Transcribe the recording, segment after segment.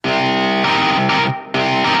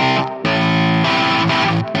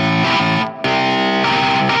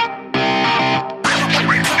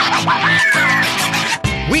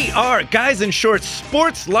Guys in Shorts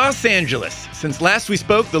Sports Los Angeles. Since last we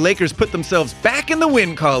spoke, the Lakers put themselves back in the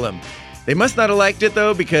win column. They must not have liked it,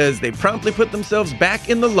 though, because they promptly put themselves back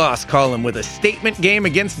in the loss column with a statement game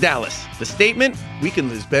against Dallas. The statement, we can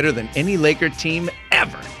lose better than any Laker team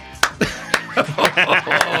ever.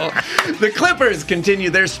 The Clippers continue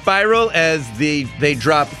their spiral as they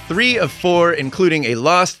drop 3 of 4, including a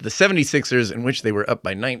loss to the 76ers, in which they were up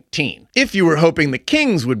by 19. If you were hoping the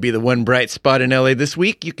Kings would be the one bright spot in LA this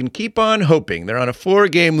week, you can keep on hoping. They're on a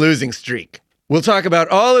 4-game losing streak. We'll talk about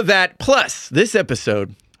all of that, plus this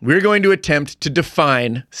episode, we're going to attempt to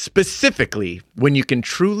define specifically when you can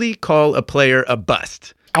truly call a player a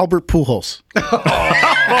bust. Albert Pujols.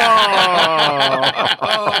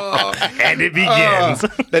 And it begins.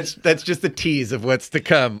 That's just a tease of what's to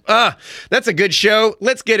come. That's a good show.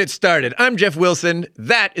 Let's get it started. I'm Jeff Wilson.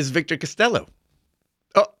 That is Victor Costello.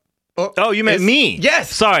 Oh, you meant me?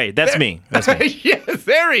 Yes. Sorry, that's me. That's me. Yes,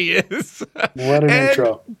 there he is. What an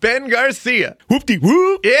intro. Ben Garcia.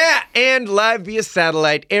 Whoop-de-whoop. Yeah, and live via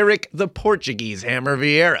satellite, Eric the Portuguese Hammer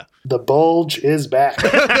Vieira. The bulge is back.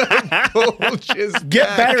 Bulge is Get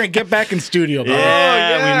back. better and get back in studio. Bro.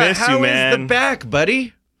 Yeah, we missed you, How man. is the back,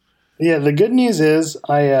 buddy? Yeah, the good news is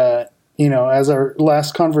as our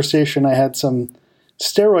last conversation, I had some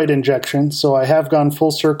steroid injections, so I have gone full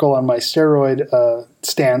circle on my steroid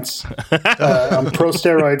stance. I'm pro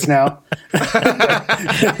steroids now.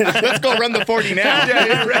 Let's go run the 40 now.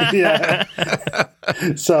 Yeah, right.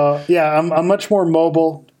 Yeah. So, yeah, I'm much more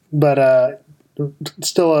mobile, but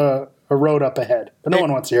still a road up ahead. But no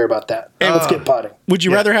one wants to hear about that. Let's get potting. Would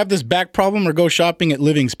you rather have this back problem or go shopping at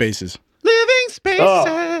Living Spaces? Living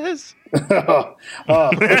Spaces.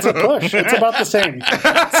 It's a push. It's about the same.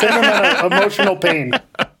 Same amount of emotional pain.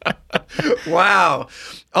 Wow.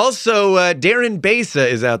 Also, Darren Besa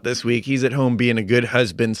is out this week. He's at home being a good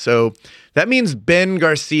husband. So that means Ben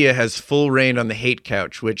Garcia has full reign on the hate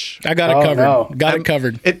couch, which I got it covered. No. Got it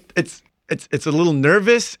covered. It's a little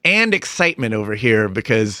nervous and excitement over here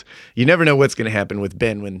because you never know what's going to happen with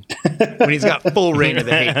Ben when he's got full reign of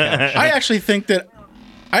the hate couch. I actually think that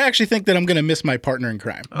I'm going to miss my partner in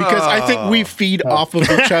crime because I think we feed off of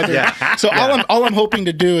each other. Yeah. So all I'm hoping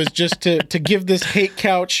to do is just to give this hate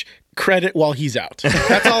couch credit while he's out.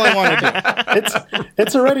 That's all I want to do.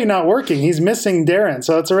 It's already not working. He's missing Darren,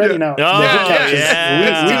 so it's already not. Oh, the hate couch is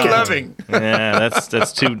yeah. Too weakened. loving. Yeah,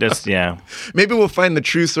 that's yeah. Maybe we'll find the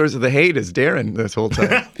true source of the hate is Darren this whole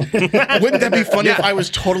time. Wouldn't that be funny if I was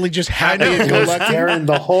totally just happy and It go was lucky? Darren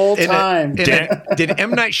the whole time. Did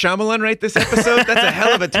M. Night Shyamalan write this episode? That's a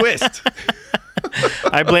hell of a twist.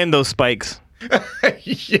 I blame those spikes.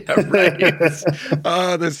 Yeah, right.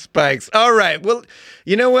 Oh, the spikes. All right. Well,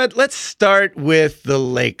 you know what? Let's start with the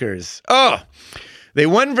Lakers. They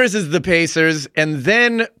won versus the Pacers and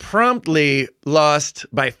then promptly lost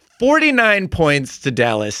by 49 points to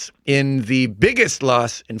Dallas in the biggest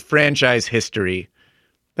loss in franchise history.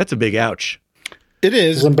 That's a big ouch. It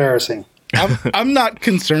It's is. embarrassing. I'm not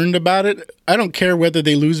concerned about it. I don't care whether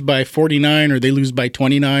they lose by 49 or they lose by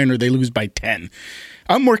 29 or they lose by 10.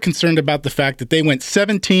 I'm more concerned about the fact that they went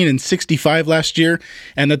 17-65 last year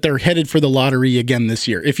and that they're headed for the lottery again this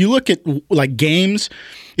year. If you look at like games,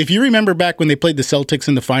 if you remember back when they played the Celtics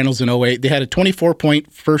in the finals in 2008, they had a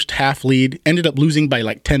 24-point first half lead, ended up losing by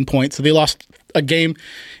like 10 points. So they lost a game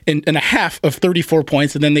and a half of 34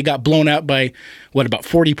 points, and then they got blown out by, about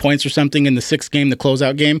 40 points or something in the sixth game, the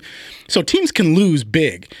closeout game. So teams can lose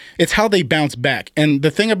big. It's how they bounce back. And the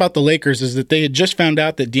thing about the Lakers is that they had just found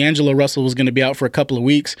out that D'Angelo Russell was going to be out for a couple of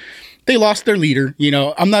weeks. They lost their leader.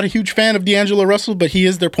 I'm not a huge fan of D'Angelo Russell, but he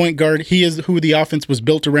is their point guard. He is who the offense was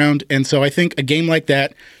built around. And so I think a game like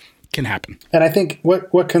that can happen. And I think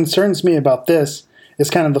what concerns me about this is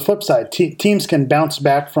kind of the flip side. Teams can bounce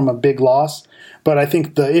back from a big loss, but I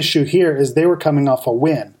think the issue here is they were coming off a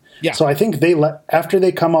win. Yeah. So I think after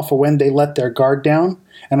they come off a win, they let their guard down.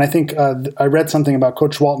 And I think I read something about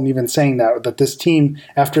Coach Walton even saying that this team,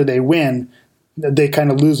 after they win, they kind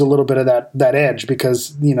of lose a little bit of that edge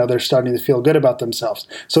because, they're starting to feel good about themselves.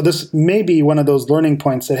 So this may be one of those learning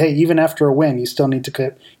points that, hey, even after a win, you still need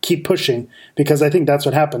to keep pushing, because I think that's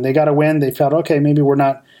what happened. They got a win. They felt, okay, maybe we're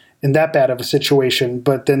not in that bad of a situation,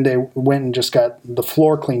 but then they went and just got the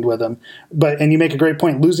floor cleaned with them. And you make a great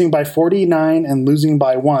point, losing by 49 and losing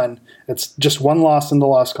by 1, it's just one loss in the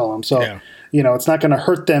loss column. So, Yeah. It's not going to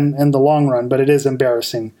hurt them in the long run, but it is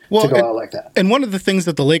embarrassing to go out like that. And one of the things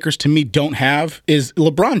that the Lakers, to me, don't have is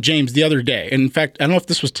LeBron James the other day. And in fact, I don't know if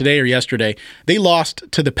this was today or yesterday, they lost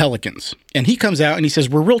to the Pelicans. And he comes out and he says,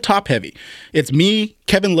 we're real top heavy. It's me,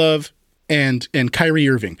 Kevin Love, and Kyrie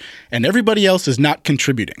Irving. And everybody else is not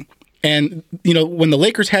contributing. And, when the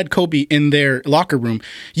Lakers had Kobe in their locker room,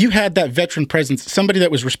 you had that veteran presence, somebody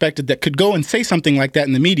that was respected that could go and say something like that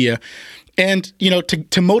in the media. And,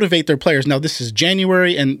 to motivate their players. Now, this is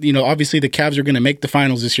January, and, obviously the Cavs are going to make the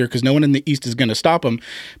finals this year because no one in the East is going to stop them.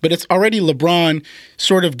 But it's already LeBron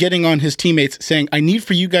sort of getting on his teammates saying, I need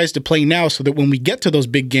for you guys to play now so that when we get to those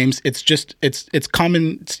big games, it's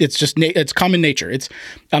common nature.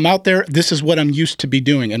 I'm out there. This is what I'm used to be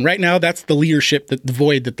doing. And right now, that's the leadership, the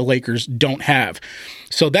void that the Lakers don't have.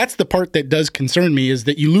 So that's the part that does concern me, is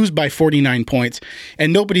that you lose by 49 points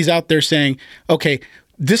and nobody's out there saying, okay,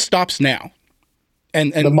 this stops now.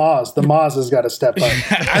 And the Maz has got to step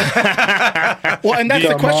up. Well, and that's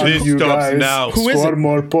the question. You guys now. Who is score it?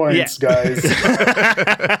 more points, guys.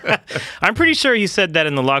 I'm pretty sure he said that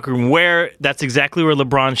in the locker room, where that's exactly where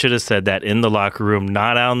LeBron should have said that, in the locker room,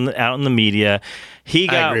 not out in the media. He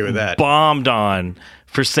got agree with that. bombed on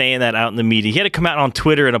for saying that out in the media. He had to come out on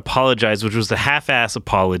Twitter and apologize, which was a half-ass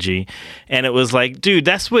apology. And it was like, dude,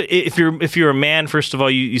 that's what, if you're a man, first of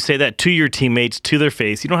all, you say that to your teammates, to their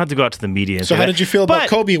face. You don't have to go out to the media and So say how that. did you feel about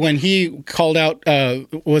Kobe when he called out,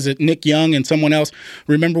 was it Nick Young and someone else?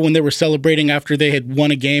 Remember when they were celebrating after they had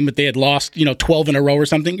won a game, but they had lost, 12 in a row or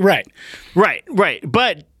something? Right. Right.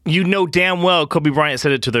 But you know damn well Kobe Bryant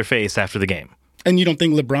said it to their face after the game. And you don't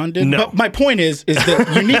think LeBron did? No. But my point is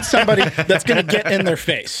that you need somebody that's going to get in their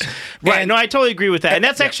face. Right. And- No, I totally agree with that. And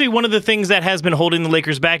that's actually one of the things that has been holding the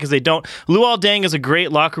Lakers back, is they don't. Luol Deng is a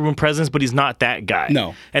great locker room presence, but he's not that guy.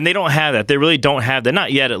 No. And they don't have that. They really don't have that.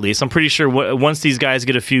 Not yet, at least. I'm pretty sure once these guys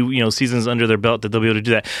get a few seasons under their belt, that they'll be able to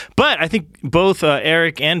do that. But I think both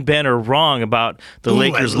Eric and Ben are wrong about the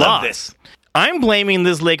Lakers' I love loss. this. I'm blaming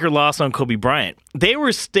this Laker loss on Kobe Bryant. They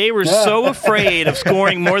were so afraid of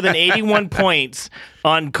scoring more than 81 points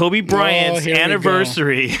on Kobe Bryant's here we go.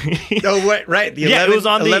 anniversary. Oh, what? Right. The 11, It was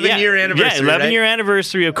on the 11-year anniversary. Yeah, 11-year right?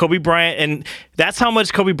 anniversary of Kobe Bryant, and that's how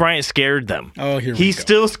much Kobe Bryant scared them. Oh, here we he go.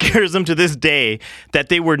 still scares them to this day that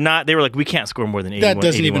they were like, we can't score more than 81. That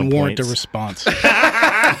doesn't 81 even warrant a points. response. I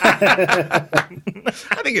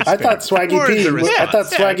think it's I fair. thought Swaggy Warrants P. a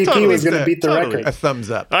response. Swaggy P totally was going to fair. beat the Totally. record. A thumbs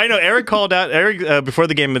up. I know Eric called out before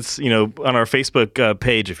the game. It's on our Facebook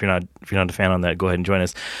page. If you're not a fan on that, go ahead and join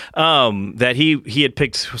us. That he had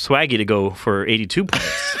picked Swaggy to go for 82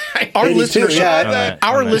 points. Our 82, listenership, yeah.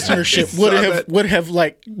 our listenership would have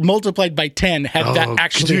like multiplied by 10 had that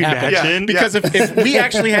actually you happened. imagine? Because if we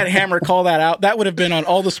actually had Hammer call that out, that would have been on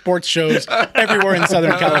all the sports shows everywhere in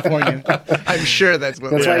Southern California. I'm sure that's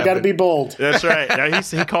what That's would why you got to happen. be bold. That's right. Now,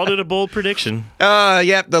 he called it a bold prediction.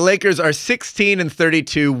 Yeah, the Lakers are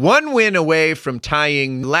 16-32, one win away from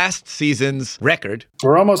tying last season's record.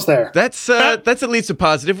 We're almost there. That's at least a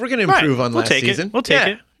positive. We're going to improve Right. on We'll last take it. season. We'll take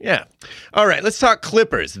it. Yeah. All right, let's talk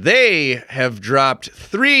Clippers. They have dropped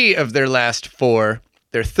 3 of their last 4.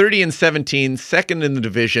 They're 30-17, second in the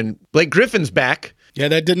division. Blake Griffin's back. Yeah,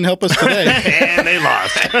 that didn't help us today. And they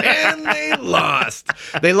lost. And they lost.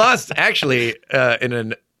 They lost, actually, in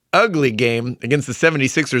an ugly game against the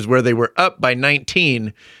 76ers where they were up by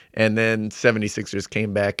 19, and then 76ers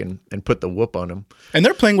came back and put the whoop on them. And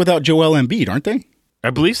they're playing without Joel Embiid, aren't they? I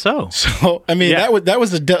believe so. So, I mean, Yeah. that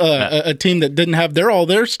was a team that didn't have all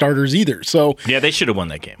their starters either. So Yeah, they should have won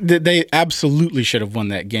that game. they absolutely should have won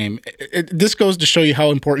that game. This goes to show you how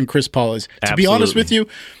important Chris Paul is. To be honest with you,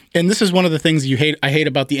 and this is one of the things I hate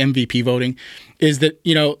about the MVP voting, is that,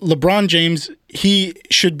 LeBron James, he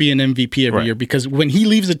should be an MVP every year, because when he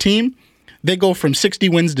leaves a team, they go from 60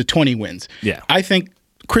 wins to 20 wins. Yeah. I think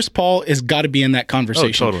Chris Paul has got to be in that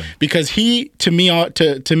conversation. Oh, totally. Because he, to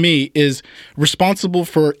me, is responsible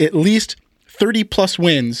for at least 30 plus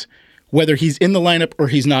wins, whether he's in the lineup or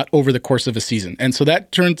he's not, over the course of a season. And so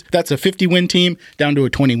that's a 50-win team down to a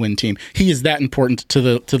 20-win team. He is that important to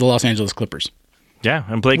the Los Angeles Clippers. Yeah,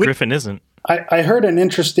 and Blake Griffin isn't. I heard an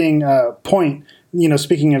interesting point,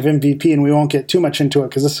 speaking of MVP, and we won't get too much into it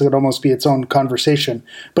because this could almost be its own conversation,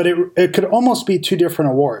 but it could almost be 2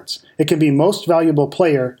 different awards. It could be most valuable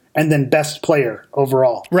player and then best player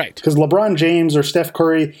overall. Right. Because LeBron James or Steph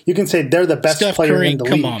Curry, you can say they're the best Steph player Curry, in the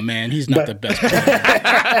come league. on, man. He's not the best player.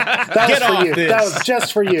 That was Get for off you. this. That was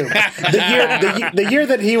just for you. The year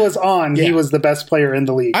that he was on, he Yeah. was the best player in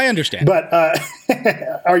the league. I understand. But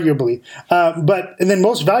arguably. And then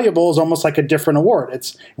most valuable is almost like a different award.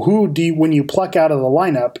 It's when you pluck out of the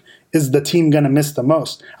lineup, is the team going to miss the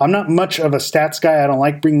most? I'm not much of a stats guy. I don't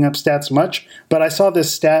like bringing up stats much, but I saw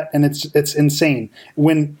this stat and it's insane.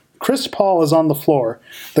 When Chris Paul is on the floor,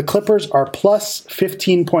 the Clippers are plus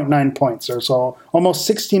 15.9 points, or so almost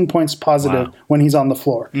 16 points positive when he's on the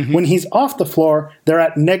floor. When he's off the floor, they're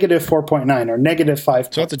at negative 4.9 or negative 5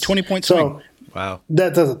 points. So that's a 20-point So swing. Wow.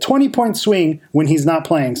 That does a 20-point swing when he's not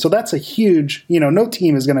playing. So that's a huge, no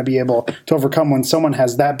team is going to be able to overcome when someone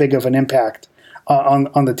has that big of an impact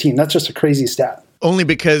on the team. That's just a crazy stat. Only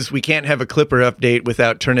because we can't have a Clipper update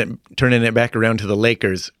without turning it back around to the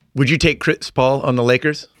Lakers. Would you take Chris Paul on the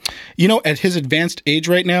Lakers? At his advanced age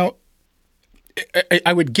right now,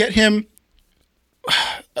 I would get him.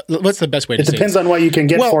 What's the best way to say it? It depends on what you can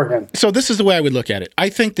get for him. So this is the way I would look at it. I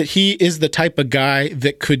think that he is the type of guy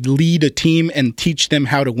that could lead a team and teach them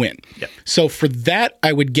how to win. Yep. So for that,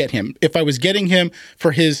 I would get him. If I was getting him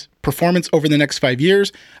for his performance over the next 5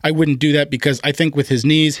 years, I wouldn't do that because I think with his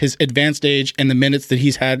knees, his advanced age, and the minutes that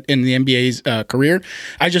he's had in the NBA's career,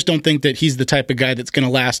 I just don't think that he's the type of guy that's going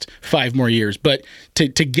to last 5 more years. But to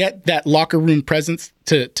get that locker room presence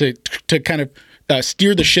to kind of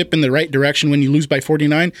steer the ship in the right direction when you lose by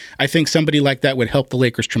 49, I think somebody like that would help the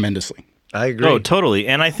Lakers tremendously. I agree. Oh, totally.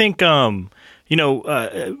 And I think, Ben's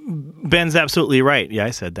absolutely right. Yeah,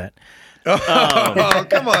 I said that. Oh,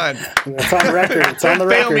 come on. It's on the record. It's on the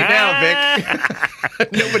Fail record. me now,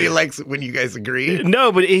 Vic. Nobody likes it when you guys agree.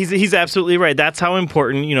 No, but he's absolutely right. That's how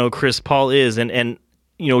important, Chris Paul is. And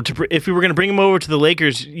if we were going to bring him over to the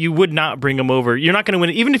Lakers, you would not bring him over. You're not going to win.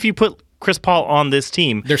 Even if you put Chris Paul on this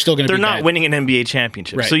team, They're still going to be not bad. winning an NBA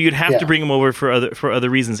championship. Right. So you'd have to bring him over for other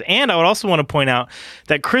reasons. And I would also want to point out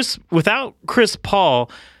that without Chris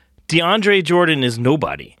Paul, DeAndre Jordan is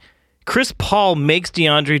nobody. Chris Paul makes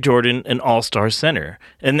DeAndre Jordan an all-star center.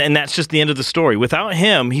 And that's just the end of the story. Without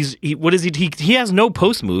him, he has no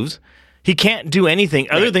post moves. He can't do anything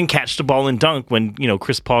other than catch the ball and dunk when,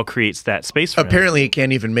 Chris Paul creates that space for him. Apparently, he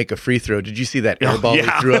can't even make a free throw. Did you see that air ball he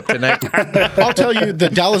threw up tonight? I'll tell you, the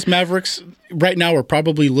Dallas Mavericks right now are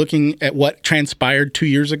probably looking at what transpired 2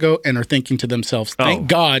 years ago and are thinking to themselves, thank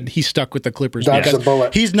God he stuck with the Clippers. Dodged because the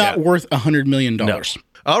bullet. he's not worth $100 million. No.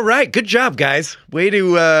 All right, good job, guys. Way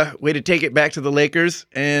to take it back to the Lakers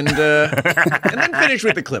and then finish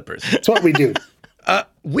with the Clippers. That's what we do.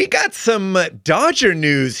 We got some Dodger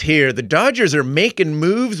news here. The Dodgers are making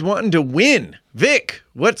moves, wanting to win. Vic,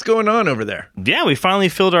 what's going on over there? Yeah, we finally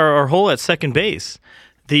filled our hole at second base.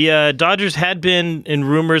 The Dodgers had been in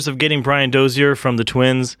rumors of getting Brian Dozier from the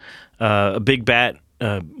Twins, a big bat,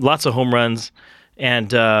 lots of home runs,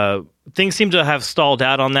 and things seem to have stalled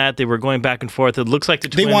out on that. They were going back and forth. It looks like the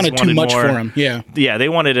Twins wanted too much more. for him. Yeah, they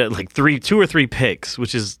wanted like 2 or 3 picks,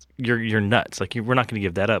 which is you're nuts. Like we're not going to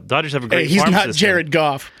give that up. Dodgers have a great. he's farm not system. Jared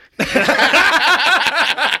Goff.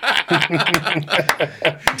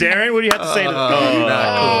 Darren, what do you have to say to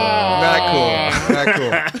Not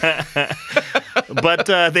cool. But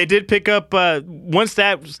they did pick up, once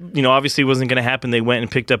that, obviously wasn't going to happen, they went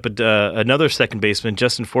and picked up another second baseman,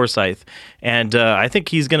 Justin Forsythe. And I think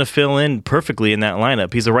he's going to fill in perfectly in that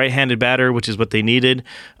lineup. He's a right-handed batter, which is what they needed.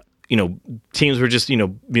 Teams were just,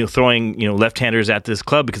 throwing, left-handers at this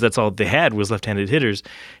club because that's all they had was left-handed hitters.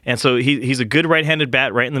 And so he's a good right-handed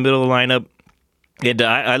bat right in the middle of the lineup. And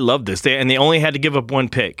I love this. They only had to give up 1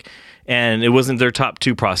 pick, and it wasn't their top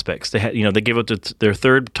 2 prospects. They had, they gave up their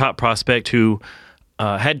third top prospect who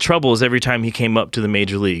had troubles every time he came up to the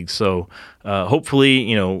major leagues. So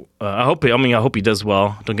hopefully, I hope he does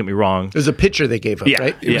well. Don't get me wrong. There's a pitcher they gave up,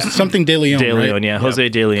 right? It was something De Leon, De Leon, right? yeah. Jose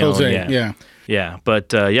De Leon, Jose, yeah. Yeah,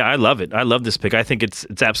 but I love it. I love this pick. I think it's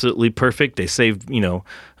absolutely perfect. They saved,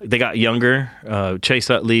 they got younger. Chase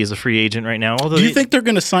Utley is a free agent right now. Although Do you think they're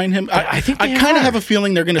going to sign him? I think I kind of have a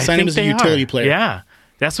feeling they're going to sign him as a utility player. Yeah,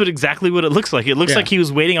 that's exactly what it looks like. It looks like he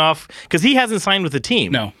was waiting off because he hasn't signed with the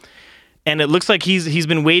team. No. And it looks like he's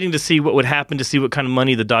been waiting to see what would happen, to see what kind of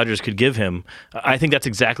money the Dodgers could give him. I think that's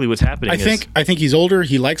exactly what's happening. I think he's older.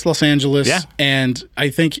 He likes Los Angeles. Yeah. And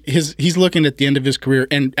I think he's looking at the end of his career.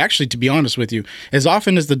 And actually, to be honest with you, as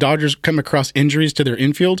often as the Dodgers come across injuries to their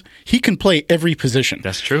infield, he can play every position.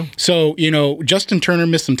 That's true. So, Justin Turner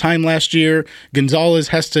missed some time last year. Gonzalez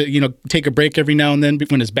has to, take a break every now and then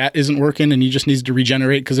when his bat isn't working and he just needs to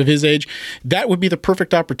regenerate because of his age. That would be the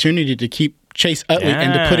perfect opportunity to keep Chase Utley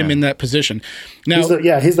and to put him in that position. Now,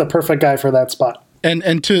 he's the perfect guy for that spot.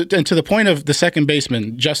 And to the point of the second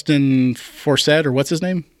baseman, Justin Forsythe, or what's his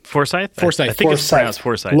name? Forsythe? Forsythe. I think it's pronounced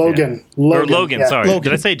Forsythe. Logan. Yeah. Logan, yeah. sorry.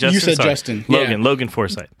 Logan. Did I say Justin? You said Sorry. Justin. Logan. Yeah. Logan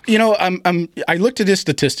Forsythe. I looked at his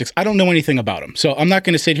statistics. I don't know anything about him, so I'm not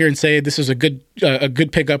going to sit here and say this is a good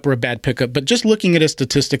pickup or a bad pickup. But just looking at his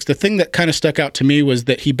statistics, the thing that kind of stuck out to me was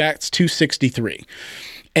that he bats .263.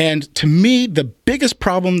 And to me, the biggest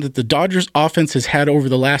problem that the Dodgers offense has had over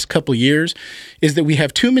the last couple of years is that we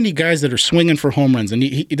have too many guys that are swinging for home runs. And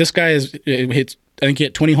this guy has hit, I think he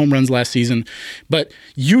hit 20 home runs last season. But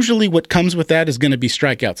usually what comes with that is going to be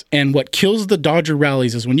strikeouts. And what kills the Dodger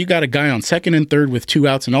rallies is when you got a guy on second and third with 2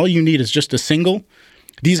 outs and all you need is just a single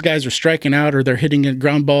these guys are striking out or they're hitting in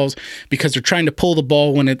ground balls because they're trying to pull the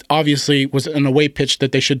ball when it obviously was an away pitch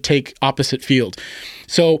that they should take opposite field.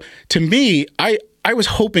 So to me, I was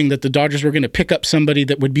hoping that the Dodgers were going to pick up somebody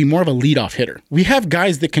that would be more of a leadoff hitter. We have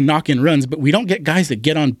guys that can knock in runs, but we don't get guys that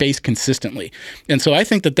get on base consistently. And so I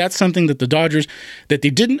think that that's something that the Dodgers, that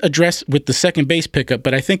they didn't address with the second base pickup,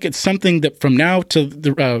 but I think it's something that from now to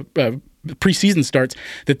the preseason starts,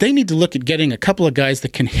 that they need to look at getting a couple of guys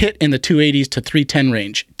that can hit in the 280s to 310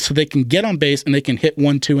 range so they can get on base and they can hit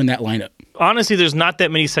 1-2 in that lineup. Honestly, there's not that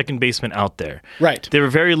many second basemen out there. Right. They were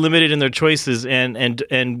very limited in their choices, and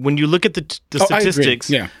when you look at the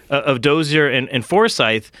statistics of Dozier and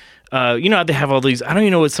Forsythe, they have all these. I don't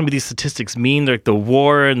even know what some of these statistics mean. They're like the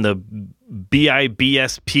WAR and the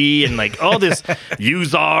BIBSP and like all this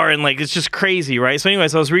UZAR and like it's just crazy, right? So,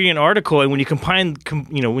 anyways, I was reading an article, and when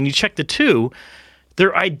you when you check the two,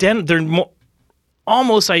 they're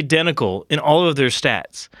almost identical in all of their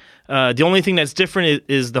stats. The only thing that's different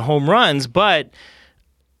is the home runs, but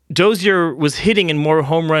Dozier was hitting in more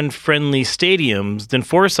home run friendly stadiums than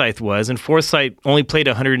Forsythe was, and Forsythe only played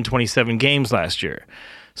 127 games last year.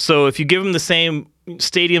 So if you give them the same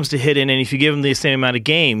stadiums to hit in, and if you give them the same amount of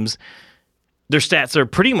games, their stats are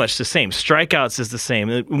pretty much the same. Strikeouts is the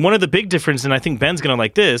same. One of the big differences, and I think Ben's going to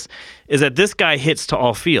like this, is that this guy hits to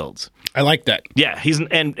all fields. I like that. Yeah,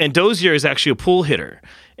 and Dozier is actually a pull hitter.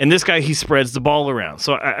 And this guy, he spreads the ball around.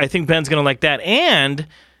 So I think Ben's going to like that. And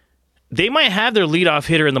they might have their leadoff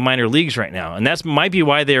hitter in the minor leagues right now. And that might be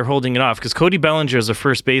why they're holding it off, because Cody Bellinger is a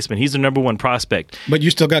first baseman. He's the number one prospect. But you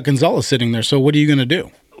still got Gonzalez sitting there. So what are you going to do?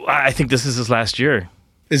 I think this is his last year.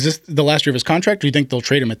 Is this the last year of his contract, or do you think they'll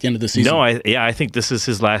trade him at the end of the season? No, I think this is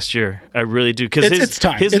his last year. I really do, because it's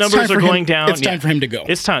time. His numbers are going down. It's time for him to go.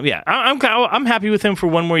 It's time. Yeah, I'm happy with him for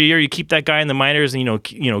one more year. You keep that guy in the minors, and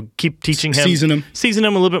keep teaching him, season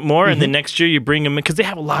him a little bit more, and then next year you bring him in, because they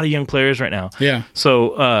have a lot of young players right now. Yeah.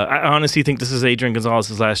 So I honestly think this is Adrian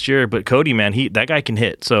Gonzalez's last year. But Cody, man, that guy can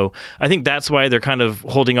hit. So I think that's why they're kind of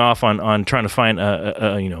holding off on trying to find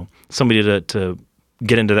somebody to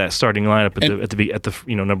get into that starting lineup at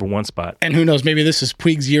the number one spot. And who knows, maybe this is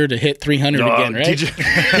Puig's year to hit 300 again, right?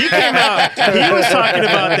 He came out. He was talking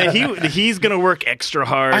about that he's going to work extra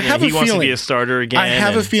hard, and he wants to be a starter again. I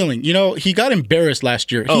have a feeling. He got embarrassed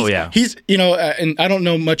last year. He's and I don't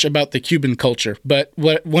know much about the Cuban culture, but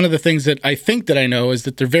one of the things that I think that I know is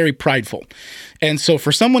that they're very prideful. And so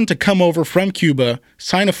for someone to come over from Cuba,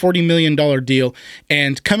 sign a $40 million deal,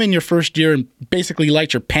 and come in your first year and basically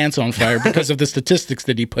light your pants on fire because of the statistics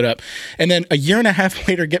that he put up, and then a year and a half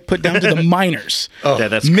later get put down to the minors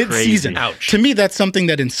that's mid-season. Crazy. Ouch. To me, that's something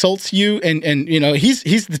that insults you, and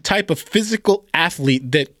he's the type of physical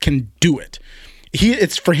athlete that can do it.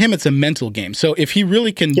 It's for him, it's a mental game. So if he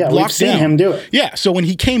really can lock we've seen down him do it. Yeah. So when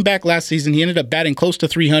he came back last season, he ended up batting close to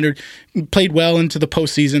 300, played well into the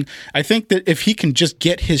postseason. I think that if he can just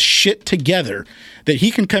get his shit together, that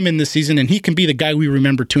he can come in this season and he can be the guy we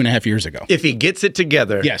remember 2.5 years ago. If he gets it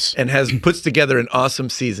together, yes, and puts together an awesome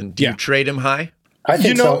season, do you trade him high? I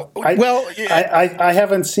think so. I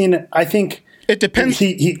haven't seen it. I think it depends.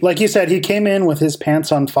 He like you said, he came in with his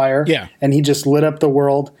pants on fire, and he just lit up the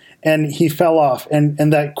world, and he fell off. And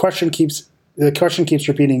the question keeps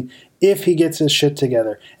repeating: if he gets his shit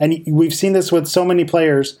together. And we've seen this with so many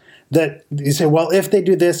players that you say, well, if they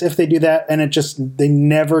do this, if they do that, and they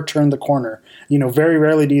never turn the corner. Very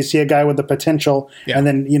rarely do you see a guy with the potential and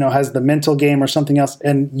then, has the mental game or something else,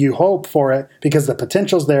 and you hope for it because the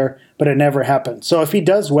potential's there, but it never happens. So if he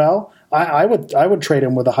does well, I would trade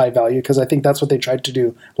him with a high value, because I think that's what they tried to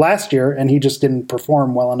do last year, and he just didn't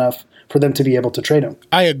perform well enough for them to be able to trade him.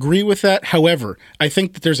 I agree with that. However, I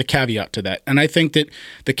think that there's a caveat to that. And I think that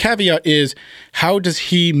the caveat is, how does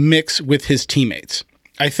he mix with his teammates?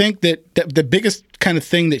 I think that the biggest kind of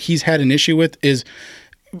thing that he's had an issue with is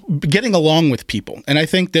getting along with people. And I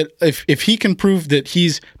think that if he can prove that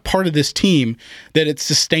he's part of this team, that it's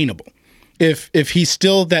sustainable. If he's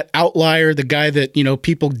still that outlier, the guy that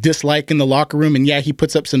people dislike in the locker room, and he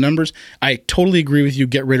puts up some numbers, I totally agree with you.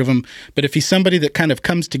 Get rid of him. But if he's somebody that kind of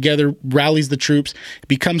comes together, rallies the troops,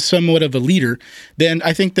 becomes somewhat of a leader, then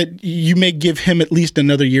I think that you may give him at least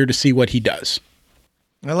another year to see what he does.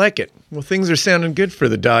 I like it. Well, things are sounding good for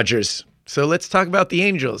the Dodgers. So let's talk about the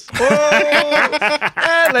Angels.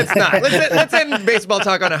 Let's not. Let's end baseball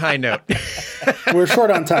talk on a high note. We're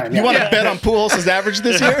short on time. You want to bet on Pujols' average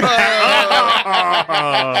this year?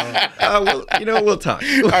 We'll talk.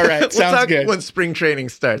 All right, sounds talk good. When spring training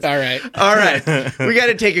starts. All right. We got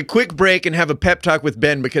to take a quick break and have a pep talk with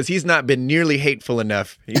Ben, because he's not been nearly hateful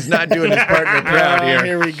enough. He's not doing his partner proud here.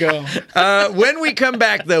 Here we go. When we come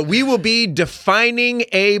back, though, we will be defining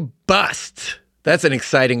a bust. That's an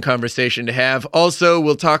exciting conversation to have. Also,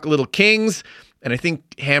 we'll talk a little Kings, and I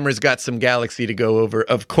think Hammer's got some Galaxy to go over.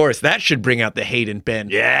 Of course, that should bring out the hate in Ben.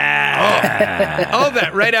 Yeah. All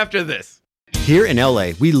that right after this. Here in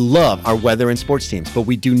LA, we love our weather and sports teams, but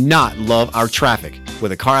we do not love our traffic.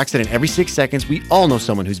 With a car accident every 6 seconds, we all know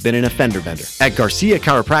someone who's been in a fender bender. At Garcia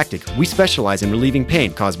Chiropractic, we specialize in relieving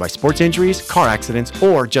pain caused by sports injuries, car accidents,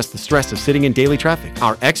 or just the stress of sitting in daily traffic.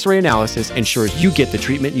 Our x-ray analysis ensures you get the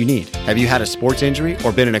treatment you need. Have you had a sports injury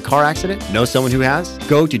or been in a car accident? Know someone who has?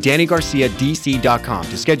 Go to DannyGarciaDC.com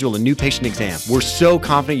to schedule a new patient exam. We're so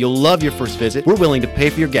confident you'll love your first visit, we're willing to pay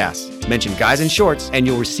for your gas. Mention Guys in Shorts and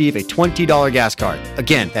you'll receive a $20 gas card.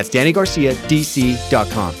 Again, that's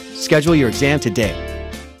DannyGarciaDC.com. Schedule your exam today.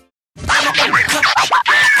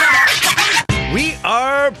 We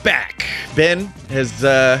are back. Ben,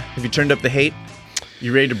 have you turned up the hate?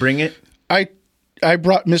 You ready to bring it? I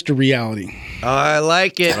brought Mr. Reality. I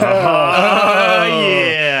like it.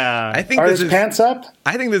 Yeah. I think Are this his is pants up?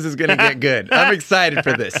 I think this is going to get good. I'm excited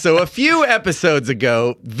for this. So a few episodes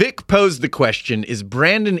ago, Vic posed the question, is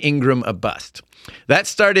Brandon Ingram a bust? That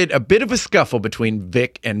started a bit of a scuffle between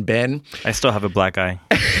Vic and Ben. I still have a black eye.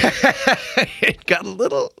 It got a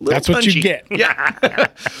little That's what you punchy. get. Yeah.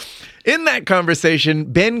 In that conversation,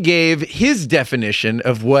 Ben gave his definition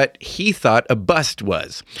of what he thought a bust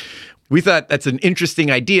was. We thought that's an interesting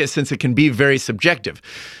idea since it can be very subjective.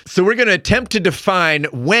 So we're going to attempt to define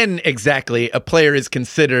when exactly a player is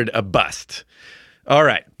considered a bust. All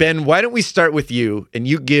right, Ben, why don't we start with you and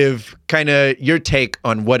you give kind of your take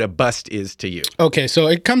on what a bust is to you? Okay, so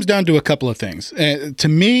it comes down to a couple of things. To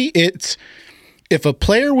me, it's if a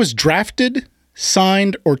player was drafted,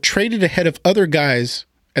 signed, or traded ahead of other guys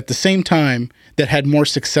at the same time that had more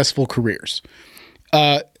successful careers.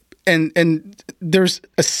 And there's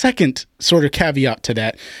a second sort of caveat to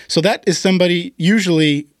that. So that is somebody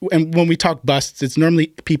usually, and when we talk busts, it's normally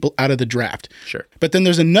people out of the draft. Sure. But then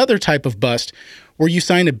there's another type of bust where you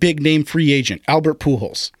sign a big name free agent, Albert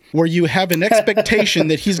Pujols, where you have an expectation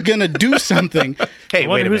that he's going to do something. Hey, I wait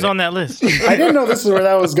wonder a who's minute. on that list. I didn't know this is where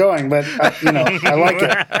that was going, but I like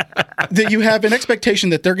it. That you have an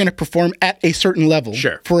expectation that they're going to perform at a certain level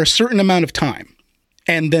Sure. for a certain amount of time,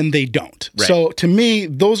 and then they don't. Right. So to me,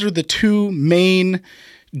 those are the two main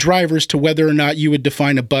drivers to whether or not you would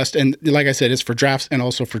define a bust. And like I said, it's for drafts and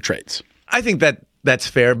also for trades. I think that's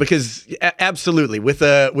fair because absolutely with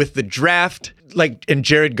the draft, like, and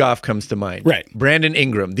Jared Goff comes to mind. Right. Brandon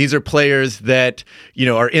Ingram. These are players that,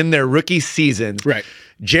 are in their rookie season. Right.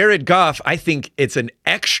 Jared Goff, I think it's an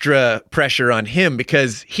extra pressure on him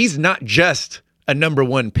because he's not just a number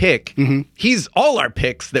one pick. He's all our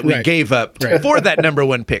picks that we Right. gave up Right. for that number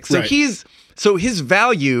one pick. So Right. so his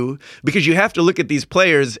value, because you have to look at these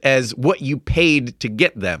players as what you paid to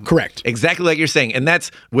get them. Correct. Exactly like you're saying. And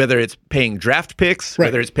that's whether it's paying draft picks, Right.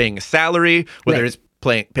 whether it's paying a salary, whether Right. it's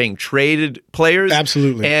paying traded players.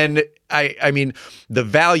 Absolutely. And I mean, the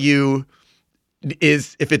value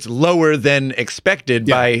is if it's lower than expected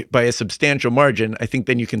by a substantial margin, I think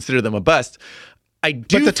then you consider them a bust. I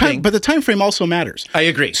do But the time frame also matters. I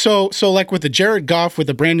agree. So like with the Jared Goff, with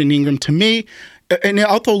the Brandon Ingram, to me, and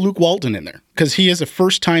I'll throw Luke Walton in there because he is a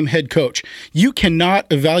first-time head coach. You cannot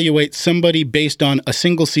evaluate somebody based on a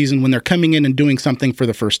single season when they're coming in and doing something for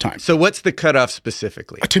the first time. So what's the cutoff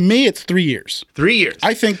specifically? To me, it's 3 years. 3 years.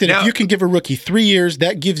 I think that Now- if you can give a rookie 3 years,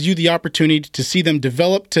 that gives you the opportunity to see them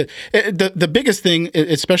develop. The biggest thing,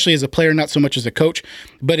 especially as a player, not so much as a coach,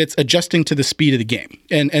 but it's adjusting to the speed of the game.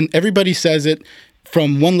 And everybody says it.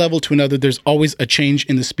 From one level to another, there's always a change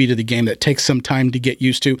in the speed of the game that takes some time to get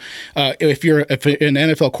used to. If you're an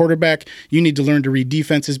NFL quarterback, you need to learn to read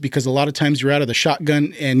defenses because a lot of times you're out of the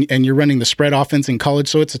shotgun and you're running the spread offense in college.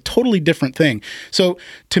 So it's a totally different thing. So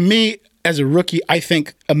to me, as a rookie, I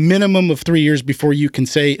think a minimum of 3 years before you can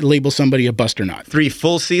label somebody a bust or not. 3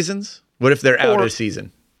 full seasons? What if they're out of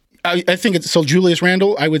season? I think it's so. Julius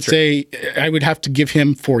Randle, I would say I would have to give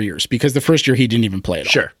him 4 years because the first year he didn't even play at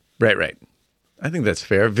all. Sure. Right. I think that's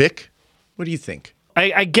fair. Vic, what do you think?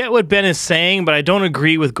 I get what Ben is saying, but I don't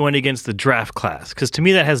agree with going against the draft class because to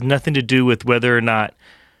me that has nothing to do with whether or not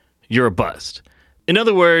you're a bust. In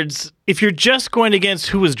other words, if you're just going against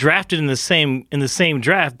who was drafted in the same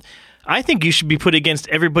draft, I think you should be put against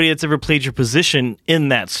everybody that's ever played your position in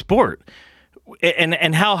that sport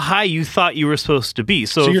and how high you thought you were supposed to be.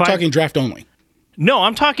 So you're talking draft only. No,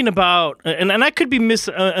 I'm talking about, and I could be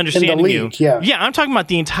misunderstanding In the league, you. yeah. Yeah, I'm talking about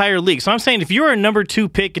the entire league. So I'm saying if you're a number 2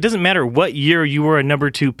 pick, it doesn't matter what year you were a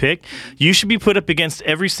number 2 pick, you should be put up against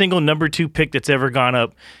every single number 2 pick that's ever gone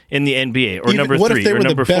up in the NBA, or number 3, or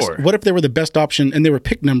number 4. What if they were the best option and they were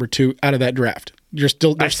picked number 2 out of that draft? They're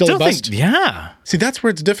still a bust? Yeah. See, that's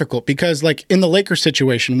where it's difficult because, like, in the Lakers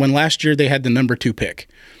situation, when last year they had the number 2 pick.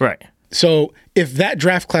 Right. So if that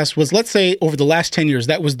draft class was, let's say, over the last 10 years,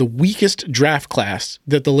 that was the weakest draft class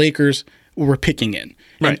that the Lakers were picking in.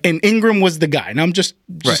 Right. And Ingram was the guy. And I'm just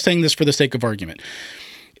saying this for the sake of argument.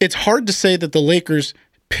 It's hard to say that the Lakers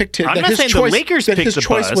picked him. I'm not saying the Lakers picked his the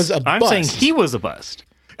choice bust. was a I'm bust. saying he was a bust.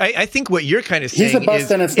 I think what you're kind of saying He's a bust,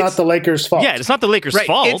 is and it's not the Lakers' fault. Yeah, it's not the Lakers'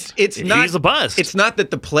 fault. It's not, he's a bust. It's not that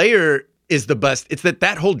the player is the bust. It's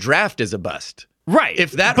that whole draft is a bust. Right.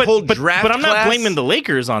 If that whole draft But I'm not class- blaming the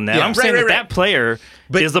Lakers on that. Yeah, I'm right, saying right, that player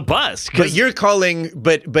is a bust. But you're calling,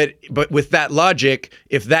 but with that logic,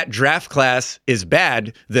 if that draft class is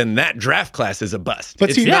bad, then that draft class is a bust. But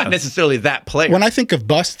it's see, not necessarily that player. When I think of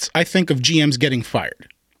busts, I think of GMs getting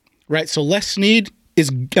fired. Right? So Les Snead is,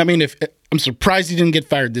 I mean, I'm surprised he didn't get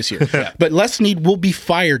fired this year. But Les Snead will be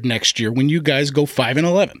fired next year when you guys go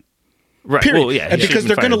 5-11. right. Period. Well, yeah, And because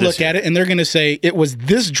they're going to look at it and they're going to say it was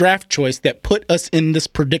this draft choice that put us in this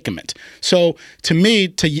predicament. So to me,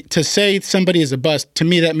 to say somebody is a bust, to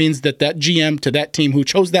me that means that GM to that team who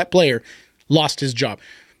chose that player lost his job.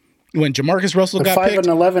 When Jamarcus Russell But got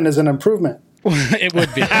 5-11 is an improvement. it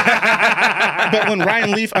would be. But when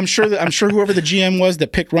Ryan Leaf, I'm sure whoever the GM was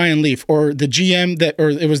that picked Ryan Leaf, or the GM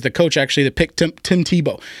or it was the coach actually that picked Tim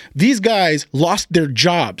Tebow. These guys lost their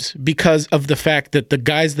jobs because of the fact that the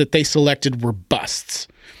guys that they selected were busts.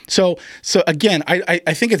 So again,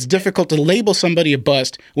 I think it's difficult to label somebody a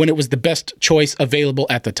bust when it was the best choice available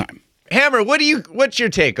at the time. Hammer, what's your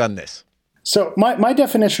take on this? So my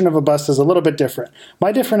definition of a bust is a little bit different.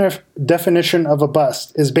 My definition of a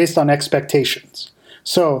bust is based on expectations.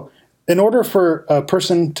 So in order for a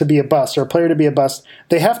person to be a bust or a player to be a bust,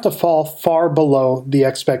 they have to fall far below the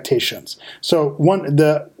expectations. So I'm going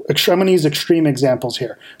to use extreme examples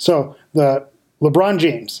here. So the LeBron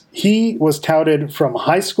James, he was touted from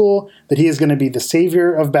high school that he is going to be the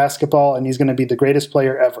savior of basketball and he's going to be the greatest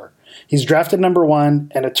player ever. He's drafted number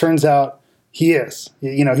 1, and it turns out he is.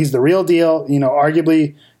 He's the real deal,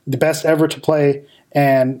 arguably the best ever to play.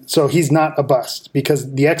 And so he's not a bust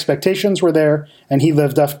because the expectations were there and he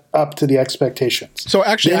lived up to the expectations. So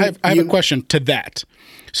actually, I have a question to that.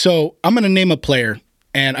 So I'm going to name a player,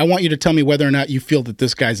 and I want you to tell me whether or not you feel that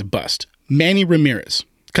this guy's a bust. Manny Ramirez,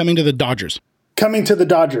 coming to the Dodgers. Coming to the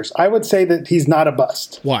Dodgers, I would say that he's not a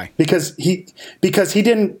bust. Why? Because he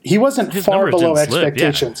wasn't His far numbers below didn't slip,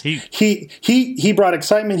 expectations. yeah. He brought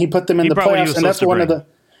excitement. He put them in the brought what he playoffs, was and that's supposed to bring.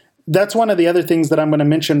 that's one of the other things that I'm going to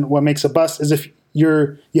mention. What makes a bust is if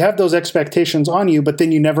you have those expectations on you, but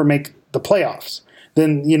then you never make the playoffs.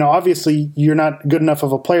 Then obviously you're not good enough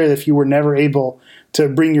of a player if you were never able to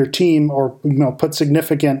bring your team or put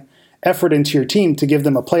significant effort into your team to give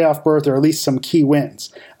them a playoff berth or at least some key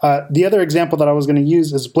wins. The other example that I was going to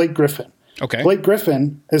use is Blake Griffin. Okay. Blake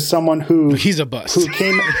Griffin is someone who He's a bust.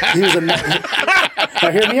 Now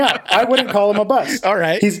hear me out. I wouldn't call him a bust. All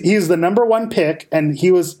right. He's the number 1 pick, and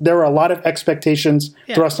there were a lot of expectations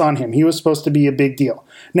thrust on him. He was supposed to be a big deal.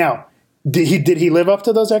 Now, did he live up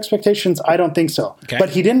to those expectations? I don't think so. Okay.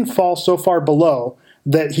 But he didn't fall so far below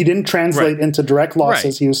that he didn't translate into direct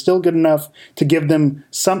losses. Right. He was still good enough to give them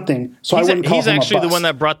something. So I wouldn't call him a bust. He's actually the one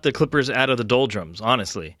that brought the Clippers out of the doldrums,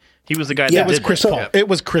 honestly. He was the guy Yeah, that it was did Chris that. Paul. It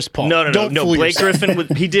was Chris Paul. No. Don't fool Blake yourself.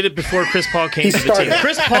 Griffin, he did it before Chris Paul came to the team. started.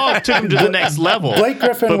 Chris Paul took him to the next level. Blake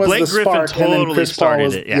Griffin but was Blake the Griffin spark, and then totally Chris Paul started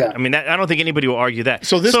was- it. Yeah. yeah. I mean, I don't think anybody will argue that.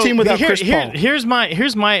 So this team without Chris Paul. Here's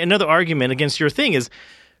my another argument against your thing is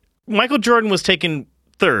Michael Jordan was taken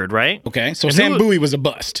 3rd, right? Okay, so And Sam who- Bowie was a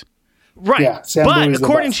bust. Right. Yeah, Sam but Bowie's the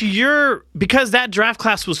according best. to because that draft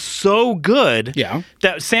class was so good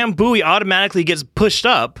that Sam Bowie automatically gets pushed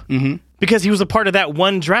up because he was a part of that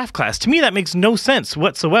one draft class. To me, that makes no sense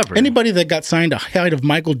whatsoever. Anybody that got signed ahead of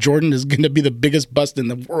Michael Jordan is going to be the biggest bust in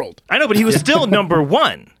the world. I know, but he was still number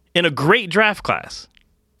 1 in a great draft class.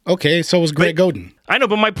 Okay, so was Greg Oden. I know,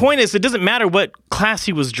 but my point is it doesn't matter what class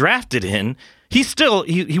he was drafted in.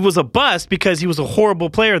 He was a bust because he was a horrible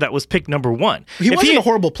player that was picked number 1. He wasn't a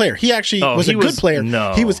horrible player. He actually was a good player.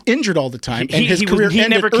 No. He was injured all the time, and his career he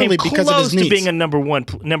ended never came early because of his close knees. to being a number one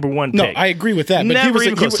pick. No, I agree with that. But Never he was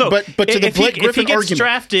even close. So but to the Blake Griffin argument.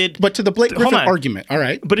 Drafted, but to the Blake hold Griffin on. argument, all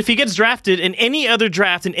right. But if he gets drafted in any other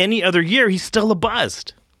draft in any other year, he's still a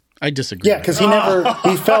bust. I disagree. Yeah, because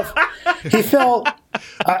he fell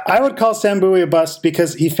I would call Sam Bowie a bust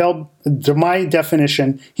because he fell, to my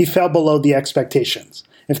definition, he fell below the expectations.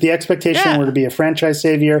 If the expectation were to be a franchise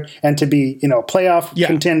savior and to be, a playoff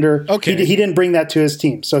contender, he didn't bring that to his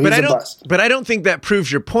team, so he's a bust. But I don't think that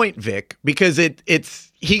proves your point, Vic, because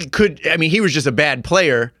he was just a bad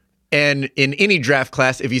player, and in any draft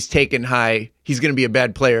class, if he's taken high, he's going to be a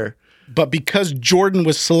bad player. But because Jordan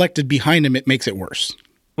was selected behind him, it makes it worse.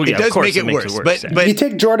 Well, it does make it worse. But you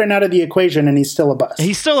take Jordan out of the equation, and he's still a bust.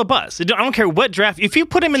 He's still a bust. I don't care what draft. If you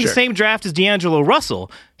put him in the same draft as D'Angelo Russell,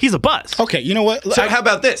 he's a bust. Okay, you know what? So how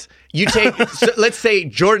about this? You take. Let's say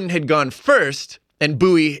Jordan had gone first, and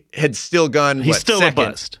Bowie had still gone. He's still second. a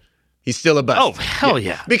bust. He's still a bust. Oh hell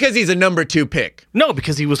yeah! Because he's a number 2 pick. No,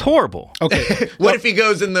 because he was horrible. Okay. What if he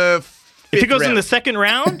goes in the? If he goes in the second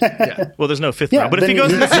round, well, there's no fifth round. But if he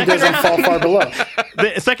goes in the he doesn't fall far below.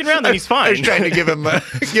 the second round, then he's fine. I was trying to give him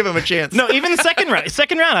a chance. No, even the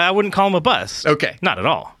second round, I wouldn't call him a bust. Okay, not at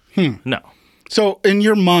all. No. So, in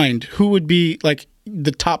your mind, who would be like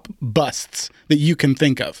the top busts that you can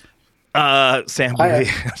think of? Sam Bowie.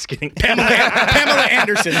 I'm just kidding. Pamela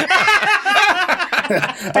Anderson.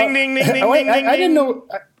 Ding ding ding ding Wait, ding. I didn't know.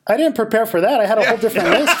 I didn't prepare for that. I had a whole different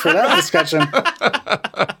list for that discussion.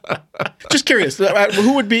 Just curious,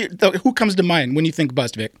 who comes to mind when you think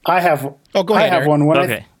bust, Vic? I have. Oh, go ahead. I have Eric. one.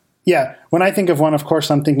 Okay. When I think of one, of course,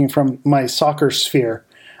 I'm thinking from my soccer sphere.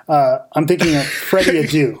 I'm thinking of Freddie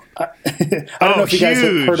Adu. I don't know if you guys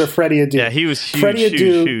have heard of Freddie Adu. Yeah, he was huge. Freddie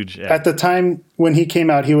Adu, huge. Yeah. At the time when he came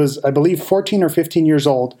out, he was, I believe, 14 or 15 years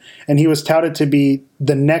old, and he was touted to be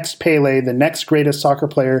the next Pele, the next greatest soccer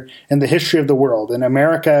player in the history of the world. And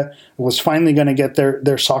America was finally going to get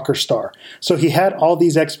their soccer star. So he had all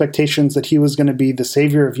these expectations that he was going to be the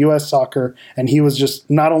savior of U.S. soccer, and he was just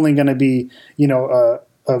not only going to be,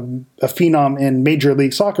 a phenom in Major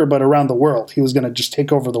League Soccer, but around the world. He was going to just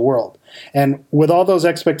take over the world. And with all those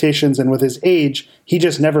expectations and with his age, he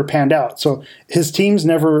just never panned out. So his teams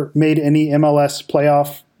never made any MLS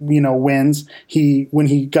playoff, wins. When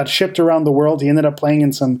he got shipped around the world, he ended up playing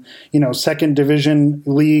in some, second division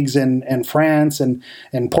leagues in France and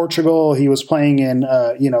Portugal. He was playing in,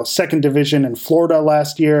 second division in Florida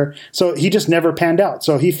last year. So he just never panned out.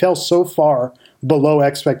 So he fell so far below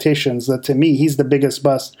expectations that to me, he's the biggest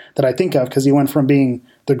bust that I think of, because he went from being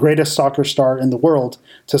the greatest soccer star in the world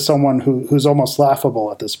to someone who's almost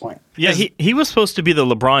laughable at this point. Yeah, he was supposed to be the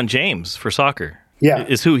LeBron James for soccer. Yeah.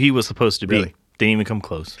 Is who he was supposed to be. Really? Didn't even come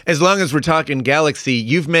close. As long as we're talking Galaxy,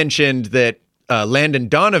 you've mentioned that Landon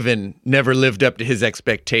Donovan never lived up to his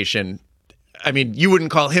expectation. I mean, you wouldn't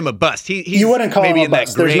call him a bust. You wouldn't call him a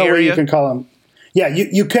bust. There's no way you can call him. Yeah,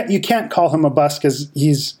 you can't call him a bust because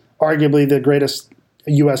he's arguably the greatest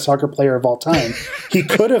U.S. soccer player of all time. He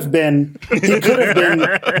could have been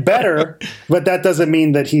better, but that doesn't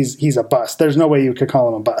mean that he's a bust. There's no way you could call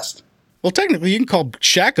him a bust. Well, technically, you can call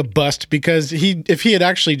Shaq a bust because if he had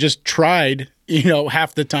actually just tried,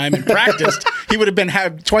 half the time and practiced, he would have been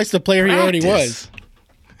twice the player he already was.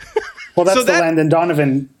 Well, that's the Landon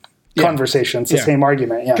Donovan conversation. It's the same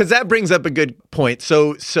argument. Yeah, because that brings up a good point.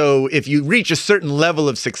 So if you reach a certain level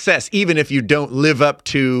of success, even if you don't live up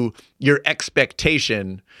to your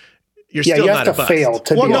expectation, you're still not a bust. You have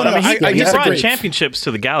to fail to be a bust. He brought championships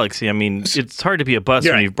to the Galaxy. I mean, it's hard to be a bust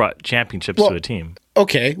when you've brought championships to a team.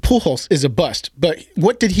 Okay, Pujols is a bust, but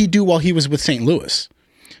what did he do while he was with St. Louis?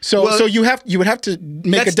 So you would have to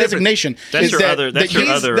make a designation. That's your other.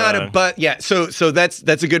 He's not a bust. Yeah. So that's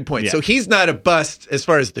a good point. Yeah. So he's not a bust as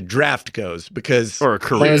far as the draft goes or a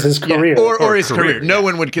career. His career. Or his career. No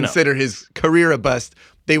one would consider his career a bust.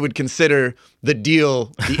 They would consider the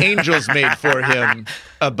deal the Angels made for him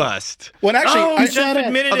a bust. Well, actually, Jeff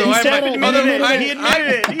admitted it. I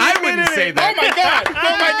wouldn't say that. Oh my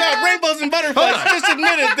God! Rainbows and butterflies just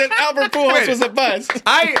admitted that Albert Pujols was a bust.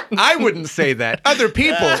 I wouldn't say that. Other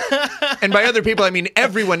people, and by other people I mean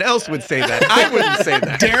everyone else would say that. I wouldn't say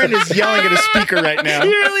that. Darren is yelling at a speaker right now. He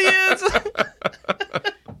really is.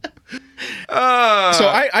 So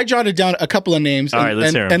I jotted down a couple of names. All right,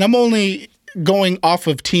 let's hear 'em. And I'm only going off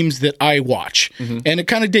of teams that I watch. Mm-hmm. And it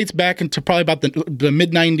kind of dates back into probably about the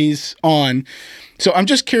mid-90s on. So I'm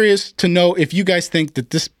just curious to know if you guys think that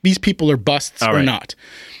these people are busts or not.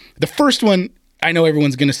 The first one, I know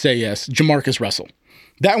everyone's going to say yes, Jamarcus Russell.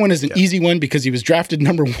 That one is an easy one because he was drafted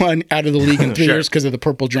number 1 out of the league in 3 years because of the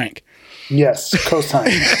purple drink. Yes,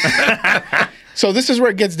 co-sign. So this is where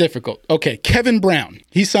it gets difficult. Okay, Kevin Brown.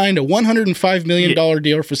 He signed a $105 million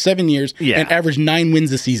deal for 7 years and averaged 9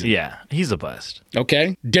 wins a season. Yeah, he's a bust.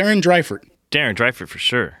 Okay, Darren Dreifort. Darren Dreifort for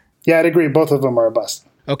sure. Yeah, I'd agree. Both of them are a bust.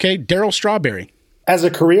 Okay, Darryl Strawberry. As a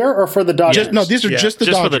career or for the Dodgers? No, these are just the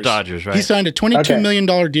Just Dodgers. for the Dodgers, right? He signed a $22 million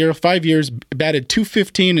deal, 5 years, batted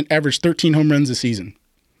 .215 and averaged 13 home runs a season.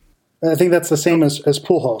 I think that's the same as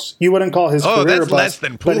Pujols. You wouldn't call his career that's a bust, less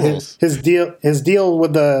than but Pujols. his deal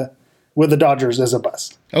with the Dodgers is a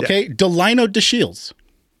bust. Okay, Delino DeShields.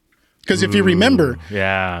 Because if you remember,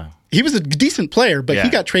 Yeah. he was a decent player, but Yeah. he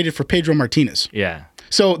got traded for Pedro Martinez. Yeah.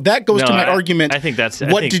 So that goes No, to my argument. I think that's-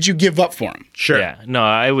 I what think- did you give up for him? Sure. Yeah. No,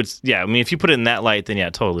 I would. Yeah. I mean, if you put it in that light, then yeah,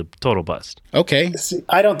 total bust. Okay.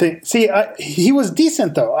 I don't think. He was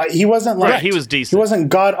decent though. He wasn't like Right, he was decent. He wasn't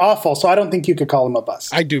god awful. So I don't think you could call him a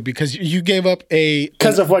bust I do, because you gave up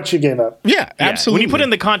because of what you gave up. Yeah, Yeah. absolutely. When you put it in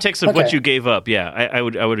the context of what Okay. you gave up, yeah, I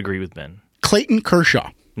would agree with Ben. Clayton Kershaw.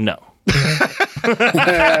 No.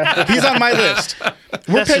 He's on my list.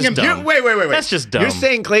 We're That's paying just him dumb. Wait. That's just dumb. You're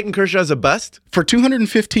saying Clayton Kershaw's a bust? for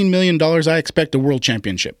 $215 million. I expect a world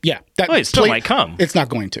championship. Yeah. That Well, it still might come. It's not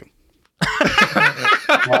going to.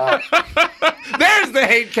 There's the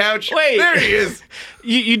hate couch. Wait. There he is.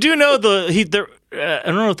 You do know I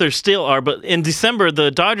don't know if there still are, but in December the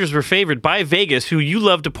Dodgers were favored by Vegas, who you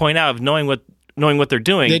love to point out of knowing what they're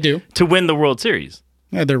doing. They do. To win the World Series.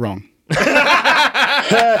 Yeah, they're wrong.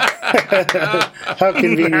 How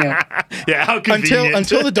convenient. Yeah, how convenient.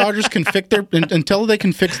 Until the Dodgers can fix their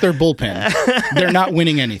bullpen, they're not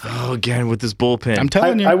winning anything. Oh, again with this bullpen. I'm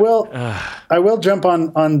telling you. I will jump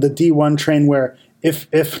on the D1 train where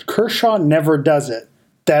if Kershaw never does it,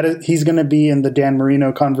 he's going to be in the Dan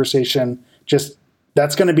Marino conversation. Just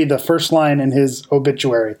that's going to be the first line in his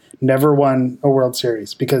obituary. Never won a World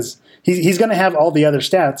Series, because he's going to have all the other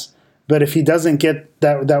stats, but if he doesn't get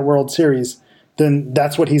that World Series, then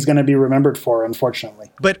that's what he's going to be remembered for, unfortunately.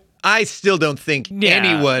 But I still don't think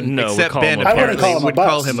anyone no, would except call Ben him a apparently bust. would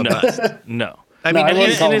call him a bust. No. I No, mean, I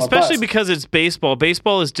wouldn't call And him a especially bust. because it's baseball.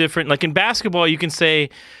 Baseball is different. Like in basketball, you can say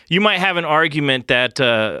you might have an argument that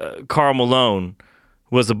Karl Malone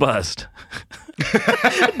was a bust. for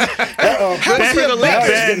the Now Lakers.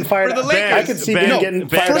 he's getting fired. For the Lakers. I could see Ben getting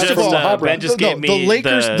fired first up of from all, La Habra. Ben just No, gave me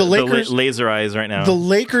the Lakers- laser eyes right now. The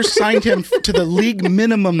Lakers signed him to the league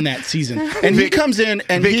minimum that season, and he comes in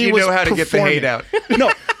and Vic, he you was know how to get the performing. hate out.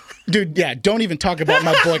 No, dude, yeah, don't even talk about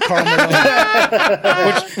my boy Karl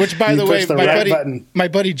Malone. which by You the way, pushed the right button. my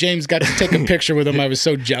buddy James got to take a picture with him. I was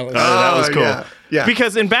so jealous. that was cool. Yeah.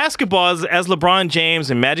 Because in basketball, as LeBron James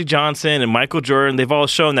and Magic Johnson and Michael Jordan, they've all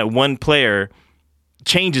shown that one player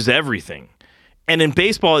changes everything. And in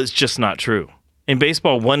baseball, it's just not true. In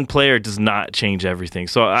baseball, one player does not change everything.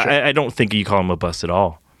 So I don't think you call him a bust at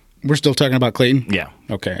all. We're still talking about Clayton? Yeah.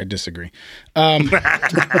 Okay, I disagree.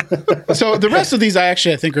 So the rest of these I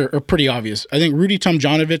think are pretty obvious. I think Rudy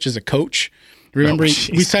Tomjanovich is a coach. Remember, we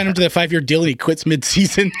signed him to that 5-year deal and he quits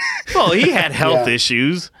mid-season. Well, he had health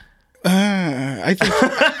issues. I think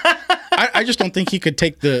I just don't think he could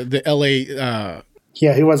take the LA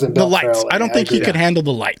Yeah, he wasn't the built for lights. LA. I don't think he agree. could handle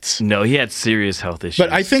the lights. No, he had serious health issues.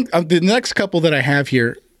 But I think the next couple that I have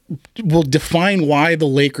here will define why the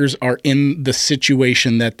Lakers are in the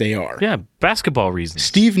situation that they are. Yeah, basketball reasons.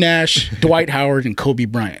 Steve Nash, Dwight Howard, and Kobe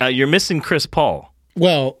Bryant. You're missing Chris Paul.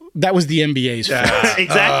 Well, that was the NBA's fault.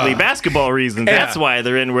 Exactly, basketball reasons. That's why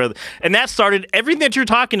they're in where, and that started everything that you're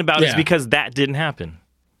talking about is Yeah. because that didn't happen.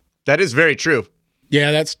 That is very true.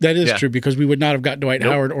 Yeah, that is Yeah. true, because we would not have got Dwight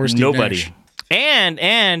Howard or Steve Nobody. Nash.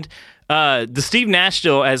 And the Steve Nash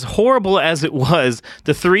deal, as horrible as it was,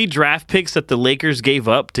 the 3 draft picks that the Lakers gave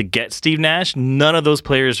up to get Steve Nash, none of those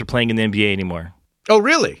players are playing in the NBA anymore. Oh,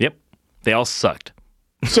 really? Yep, they all sucked.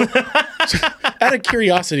 So out of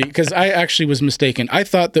curiosity, because I actually was mistaken, I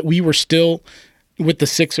thought that we were still with the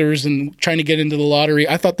Sixers and trying to get into the lottery.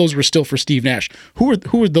 I thought those were still for Steve Nash. Who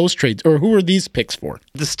are those trades, or who are these picks for?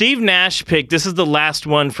 The Steve Nash pick, this is the last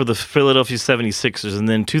one for the Philadelphia 76ers. And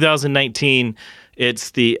then 2019,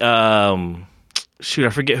 it's the, I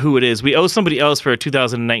forget who it is. We owe somebody else for a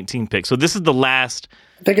 2019 pick. So this is the last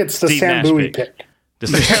I think it's the Steve Sam Nash Bowie pick. pick. the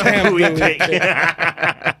Sam Bowie pick.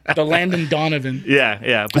 The Landon Donovan.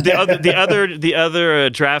 Yeah. But the other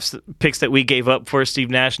drafts picks that we gave up for Steve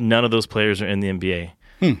Nash, none of those players are in the NBA.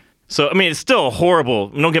 So I mean, it's still horrible.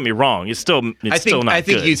 Don't get me wrong. It's still not I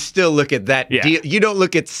think good. you still look at that Yeah. deal. You don't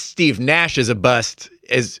look at Steve Nash as a bust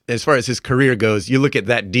as far as his career goes. You look at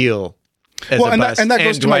that deal as a and bust. that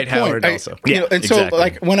goes to Dwight my point. Howard also. You know, and so, exactly.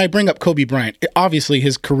 like, when I bring up Kobe Bryant, obviously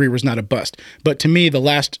his career was not a bust. But to me, the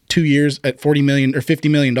last 2 years at $40 million or $50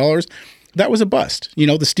 million, that was a bust. You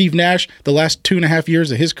know, the Steve Nash, the last 2.5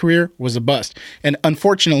 years of his career was a bust. And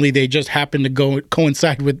unfortunately, they just happened to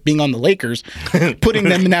coincide with being on the Lakers, putting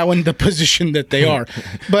them now in the position that they are.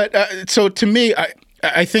 But so to me,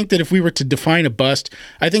 I think that if we were to define a bust,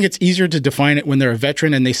 I think it's easier to define it when they're a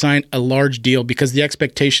veteran and they sign a large deal because the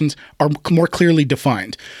expectations are more clearly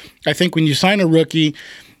defined. I think when you sign a rookie,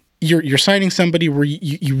 you're signing somebody where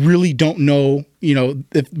you really don't know,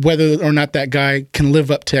 whether or not that guy can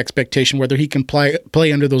live up to expectation, whether he can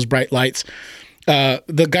play under those bright lights.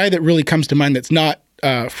 The guy that really comes to mind that's not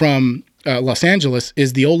from Los Angeles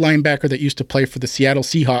is the old linebacker that used to play for the Seattle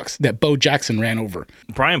Seahawks that Bo Jackson ran over.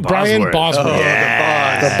 Brian Bosworth.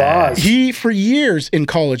 The Boz. He, for years in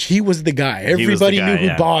college, he was the guy. Everybody guy, knew who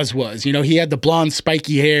yeah. Boz was. He had the blonde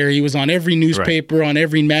spiky hair. He was on every newspaper, on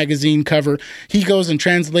every magazine cover. He goes and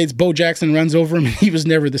translates. Bo Jackson runs over him, and he was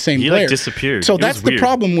never the same player. He disappeared. So It that's was the weird.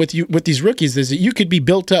 problem with these rookies is that you could be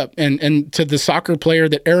built up, and to the soccer player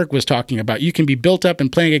that Eric was talking about, you can be built up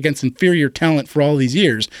and playing against inferior talent for all these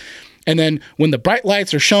years. And then when the bright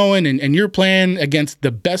lights are showing and you're playing against the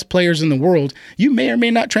best players in the world, you may or may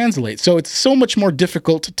not translate. So it's so much more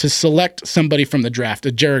difficult to select somebody from the draft,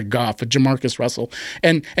 a Jared Goff, a Jamarcus Russell,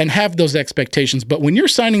 and have those expectations. But when you're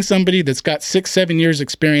signing somebody that's got 6-7 years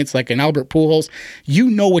experience like an Albert Pujols, you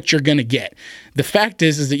know what you're going to get. The fact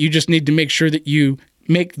is that you just need to make sure that you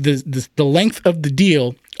make the length of the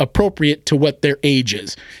deal appropriate to what their age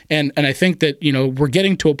is. And I think that, we're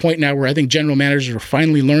getting to a point now where I think general managers are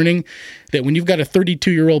finally learning that when you've got a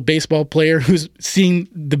 32-year-old baseball player who's seen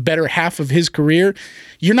the better half of his career,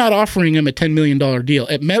 you're not offering him a $10 million deal.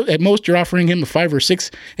 At most, you're offering him a 5 or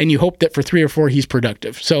 6, and you hope that for 3 or 4, he's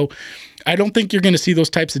productive. So I don't think you're going to see those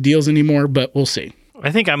types of deals anymore, but we'll see.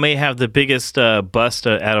 I think I may have the biggest bust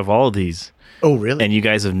out of all of these. Oh, really? And you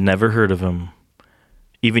guys have never heard of him.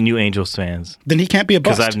 Even you Angels fans. Then he can't be a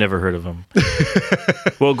bust. Because I've never heard of him.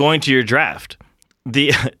 Well, going to your draft,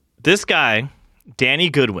 this guy,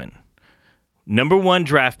 Danny Goodwin, number 1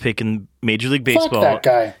 draft pick in Major League Baseball. Fuck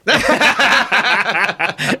that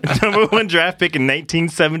guy. Number 1 draft pick in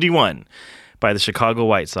 1971 by the Chicago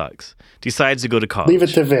White Sox. Decides to go to college. Leave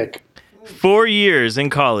it to Vic. 4 years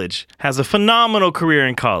in college. Has a phenomenal career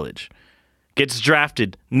in college. Gets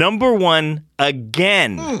drafted number 1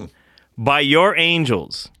 again. By your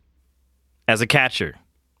Angels as a catcher.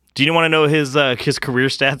 Do you want to know his career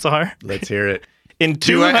stats are? Let's hear it. In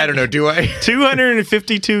Do I don't know. Do I?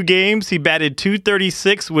 252 games, he batted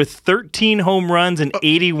 .236 with 13 home runs and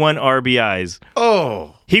 81 RBIs.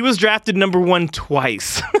 Oh. He was drafted number 1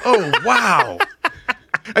 twice. Oh, wow.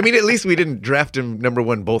 I mean, at least we didn't draft him number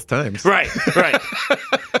 1 both times. Right.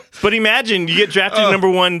 But imagine you get drafted number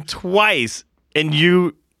 1 twice and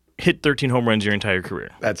you hit 13 home runs your entire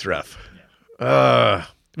career. That's rough.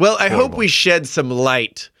 Well, I hope we shed some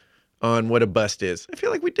light on what a bust is. I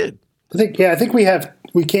feel like we did. I think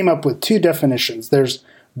we came up with 2 definitions. There's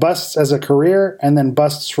busts as a career and then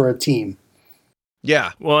busts for a team.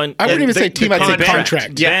 Yeah. Well, and I wouldn't even say team, I'd say contract.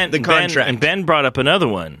 contract. Yeah, the contract. And Ben brought up another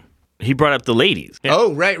one. He brought up the ladies. Yeah.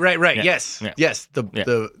 Oh, right. Yeah. Yes. Yeah. Yes.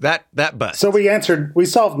 That bust. So we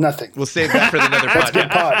solved nothing. We'll save that for another pod. good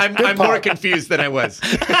pod. I'm more confused than I was.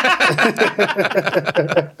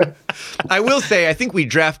 I will say, I think we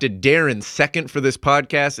drafted Darren second for this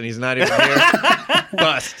podcast, and he's not even here.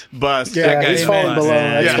 Bust. Yeah, That guy's he's falling bust. below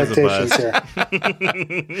Yeah. expectations here.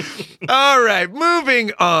 All right,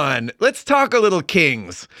 moving on. Let's talk a little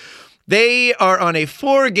Kings. They are on a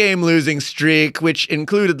 4-game losing streak, which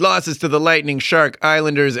included losses to the Lightning, Shark,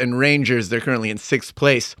 Islanders, and Rangers. They're currently in 6th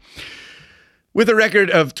place with a record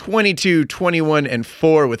of 22, 21, and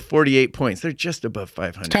 4 with 48 points. They're just above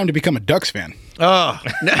 500. Time to become a Ducks fan. Oh,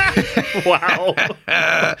 Wow.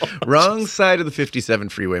 wrong side of the 57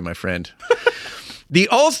 freeway, my friend. The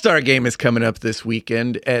All-Star game is coming up this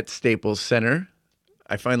weekend at Staples Center.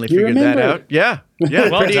 I finally figured that remember. out. Yeah.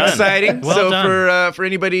 Well Pretty done. exciting. Well so done. for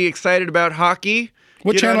anybody excited about hockey,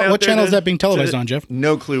 What get on channel? out What there channel to- is that being televised on, Jeff?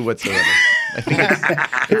 No clue whatsoever. I think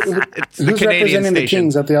it's the Who's Canadian representing the station.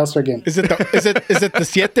 Kings at the All-Star game? Is it the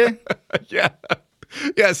Siete?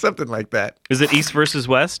 Yeah, something like that. Is it East versus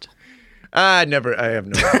West? I have no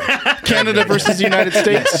idea. Canada versus United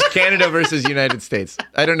States? Canada versus United States.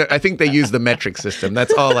 I don't know. I think they use the metric system.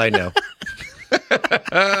 That's all I know.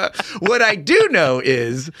 What I do know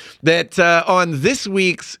is that on this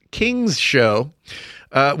week's Kings show,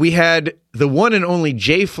 we had the one and only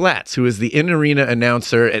Jay Flats, who is the in-arena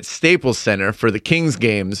announcer at Staples Center for the Kings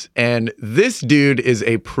games. And this dude is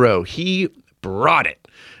a pro. He brought it.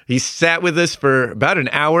 He sat with us for about an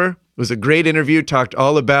hour. It was a great interview, talked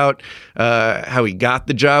all about how he got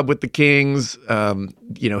the job with the Kings,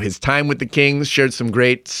 his time with the Kings, shared some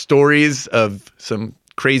great stories of some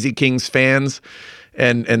crazy Kings fans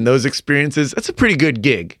and those experiences. That's a pretty good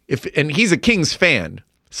gig. And he's a Kings fan.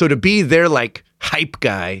 So to be their like hype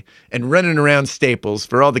guy and running around Staples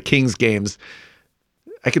for all the Kings games,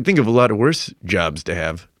 I could think of a lot of worse jobs to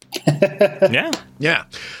have. Yeah. Yeah.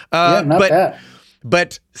 Not bad.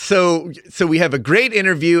 But so we have a great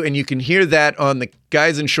interview, and you can hear that on the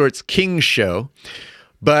Guys in Shorts Kings show.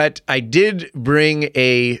 But I did bring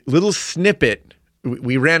a little snippet.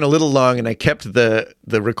 We ran a little long, and I kept the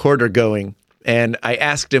recorder going. And I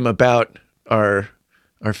asked him about our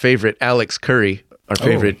favorite Alex Curry, our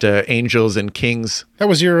favorite Angels and Kings That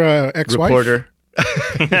was your ex-wife? reporter.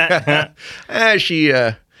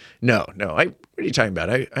 No. What are you talking about?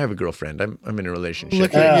 I have a girlfriend. I'm in a relationship.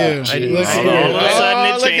 Look at you. I didn't- Look at All you. of a sudden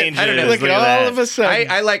it look at- changes. I don't know. Look at all that. of a sudden.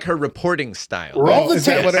 I like her reporting style. Roll the Is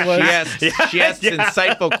that what it was? She asks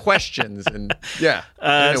insightful questions, and yeah. I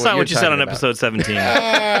don't know It's not what you you're said on talking about. episode 17.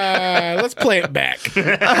 Let's play it back.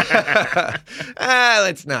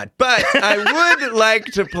 Let's not. But I would like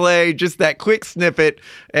to play just that quick snippet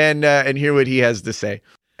and hear what he has to say.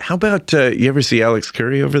 How about you ever see Alex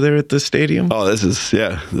Curry over there at the stadium? Oh, this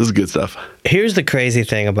is good stuff. Here's the crazy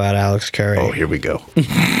thing about Alex Curry. Oh, here we go.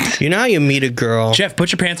 You know how you meet a girl? Jeff,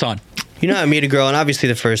 put your pants on. You know how you meet a girl, and obviously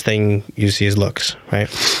the first thing you see is looks, right?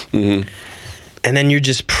 Mm-hmm. And then you're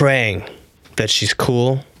just praying that she's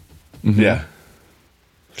cool. Mm-hmm. Yeah.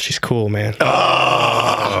 She's cool, man.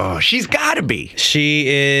 Oh, she's got to be. She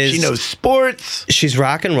is. She knows sports. She's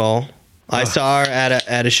rock and roll. I saw her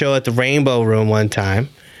at a show at the Rainbow Room one time,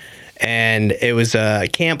 and it was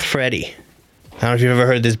Camp Freddy. I don't know if you've ever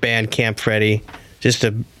heard this band, Camp Freddy. Just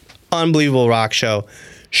an unbelievable rock show.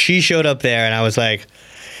 She showed up there, and I was like,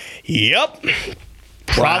 "Yep,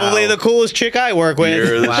 probably the coolest chick I work with."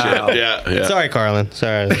 You're the shit. Yeah. Sorry, Carlin.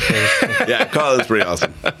 Sorry. Yeah, Carlin's pretty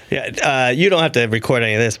awesome. Yeah, you don't have to record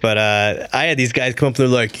any of this, but I had these guys come up and they're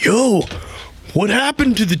like, "Yo, what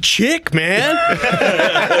happened to the chick, man?"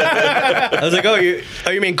 I was like, "Oh, you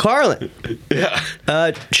mean Carlin?" Yeah.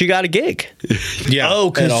 She got a gig. Yeah. Oh,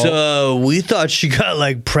 because we thought she got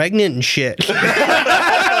like pregnant and shit.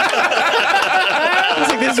 I was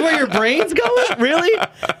like, "This is where your brain's going? Really?"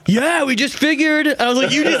 "Yeah, we just figured." I was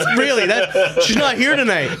like, "You just really? She's not here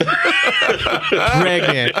tonight."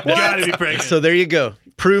 Pregnant. Gotta be pregnant. So there you go.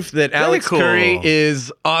 Proof that Alex cool. Curry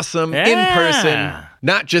is awesome in Yeah. person,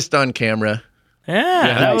 not just on camera.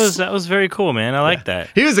 Yeah, Nice. that was very cool, man. I like that.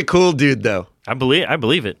 He was a cool dude, though. I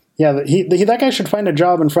believe it. Yeah, that guy should find a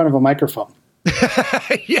job in front of a microphone.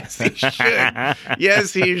 Yes, he should.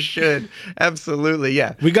 Yes, he should. Absolutely,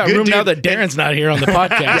 yeah. We got Good room now dude. that Darren's not here on the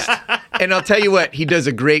podcast. And I'll tell you what, he does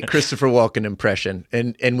a great Christopher Walken impression.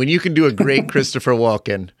 And when you can do a great Christopher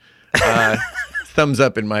Walken, thumbs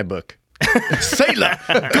up in my book. Sailor,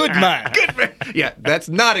 good man. Yeah, that's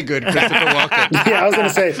not a good Christopher Walken. Yeah, I was going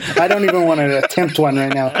to say, I don't even want to attempt one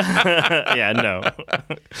right now. Yeah, no.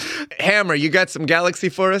 Hammer, you got some Galaxy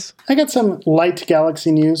for us? I got some light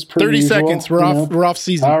Galaxy news. Per 30 usual, seconds. We're you off. know. We're off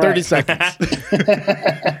season. All 30 right. seconds.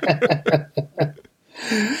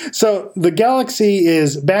 So the Galaxy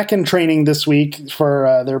is back in training this week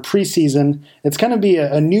for their preseason. It's going to be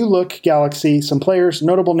a new look Galaxy. Some players,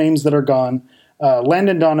 notable names that are gone.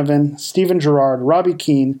 Landon Donovan, Steven Gerrard, Robbie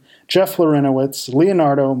Keane, Jeff Larinowitz,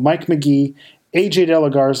 Leonardo, Mike McGee, AJ De La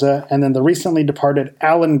Garza, and then the recently departed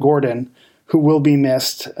Alan Gordon, who will be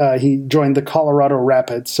missed. He joined the Colorado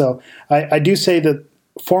Rapids. So I do say that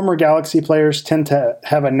former Galaxy players tend to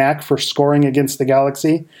have a knack for scoring against the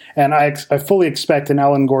Galaxy, and I fully expect an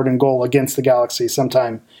Alan Gordon goal against the Galaxy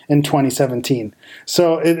sometime in 2017.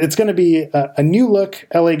 So it's going to be a new look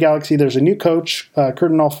LA Galaxy. There's a new coach, Kurt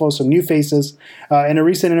Onalfo, some new faces. In a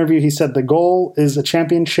recent interview, he said the goal is a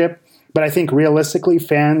championship, but I think realistically,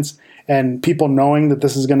 fans and people knowing that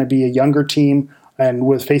this is going to be a younger team and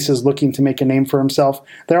with faces looking to make a name for himself,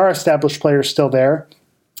 there are established players still there.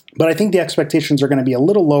 But I think the expectations are going to be a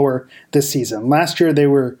little lower this season. Last year, they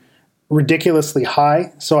were ridiculously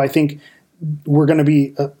high. So I think we're going to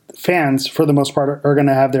be fans, for the most part, are going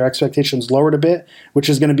to have their expectations lowered a bit, which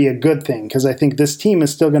is going to be a good thing because I think this team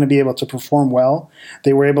is still going to be able to perform well.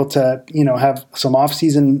 They were able to, have some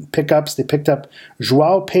offseason pickups. They picked up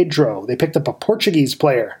João Pedro. They picked up a Portuguese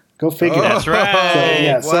player. Go figure. That's right. So,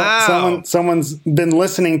 yeah, Wow. someone's been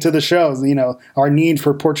listening to the shows. Our need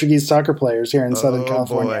for Portuguese soccer players here in Southern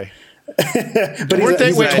California. Boy. But Weren't they,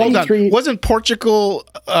 he's wait, hold on. 23 Wasn't Portugal?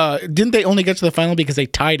 Didn't they only get to the final because they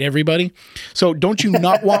tied everybody? So don't you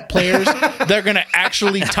not want players that are going to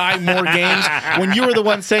actually tie more games when you were the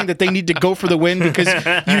one saying that they need to go for the win because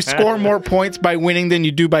you score more points by winning than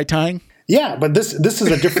you do by tying? Yeah, but this is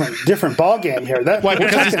a different ball game here. Why?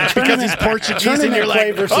 Because he's Portuguese and you're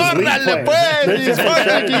play like, versus oh, league not play. le There's he's different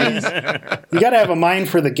Portuguese. strategies. You got to have a mind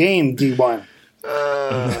for the game, D1.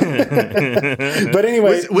 But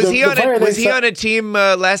anyway, Was he the player on they a team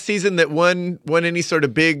last season that won any sort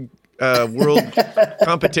of big world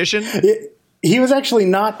competition? He was actually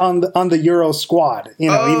not on the Euro squad,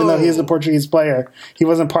 even though he is a Portuguese player, he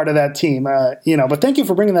wasn't part of that team, but thank you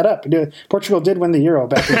for bringing that up. Portugal did win the Euro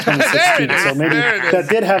back in 2016, so maybe that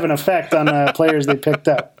did have an effect on players they picked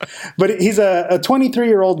up. But he's a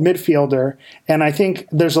 23-year-old midfielder, and I think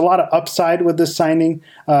there's a lot of upside with this signing.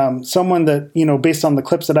 Someone that, based on the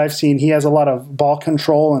clips that I've seen, he has a lot of ball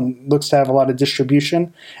control and looks to have a lot of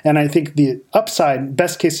distribution. And I think the upside,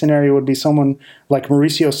 best case scenario, would be someone like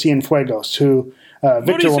Mauricio Cienfuegos, who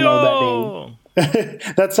Victor will know that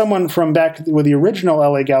name. That's someone from back with the original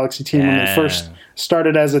LA Galaxy team when they first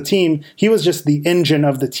started as a team. He was just the engine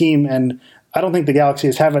of the team, and I don't think the Galaxy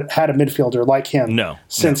has had a midfielder like him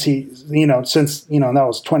since that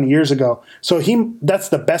was 20 years ago. So that's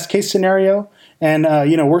the best case scenario. And,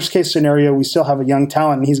 worst case scenario, we still have a young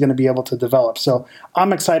talent and he's going to be able to develop. So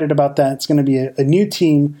I'm excited about that. It's going to be a new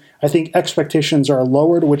team. I think expectations are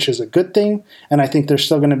lowered, which is a good thing. And I think they're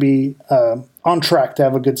still going to be on track to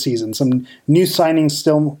have a good season. Some new signings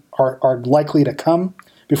still are likely to come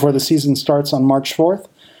before the season starts on March 4th.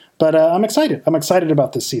 But I'm excited. I'm excited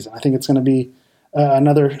about this season. I think it's going to be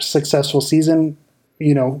another successful season,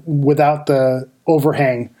 without the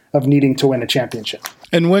overhang of needing to win a championship.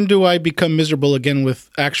 And when do I become miserable again with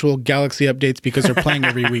actual Galaxy updates because they're playing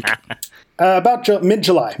every week? About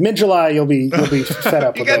mid-July. Mid-July, you'll be fed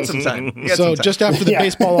up with got those. some time. So just after the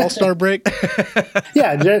baseball All-Star break?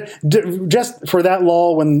 Yeah, just for that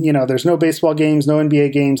lull when, there's no baseball games, no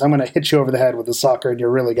NBA games, I'm going to hit you over the head with the soccer and you're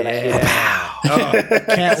really going to hate it.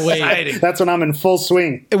 Can't wait. That's when I'm in full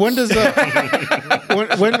swing. When does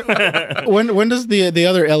when does the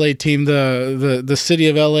other LA team, the city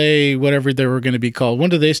of LA, whatever they were going to be called, when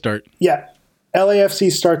do they start? Yeah.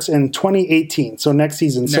 LAFC starts in 2018, so next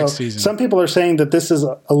season. Some people are saying that this is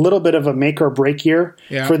a little bit of a make or break year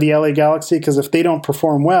for the LA Galaxy, because if they don't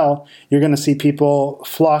perform well, you're going to see people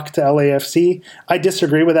flock to LAFC. I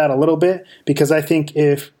disagree with that a little bit, because I think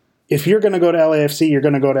if you're going to go to LAFC, you're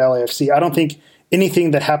going to go to LAFC. I don't think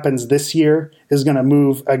anything that happens this year is going to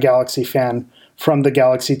move a Galaxy fan from the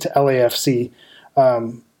Galaxy to LAFC.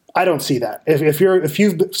 I don't see that. If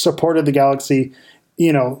you've supported the Galaxy,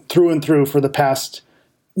 through and through for the past,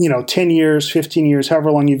 10 years, 15 years, however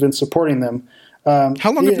long you've been supporting them.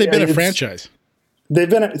 How long have they been a franchise? They've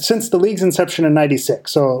been since the league's inception in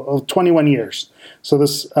 '96, so 21 years. So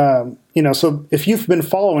this, so if you've been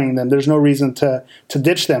following them, there's no reason to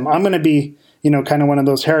ditch them. I'm going to be, kind of one of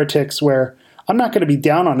those heretics where I'm not going to be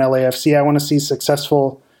down on LAFC. I want to see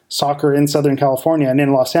successful soccer in Southern California and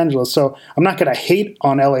in Los Angeles. So I'm not going to hate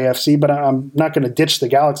on LAFC, but I'm not going to ditch the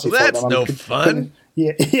Galaxy for them. That's no fun.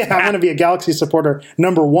 Yeah, I'm going to be a Galaxy supporter,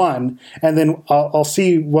 number one, and then I'll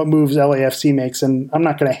see what moves LAFC makes, and I'm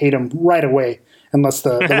not going to hate them right away unless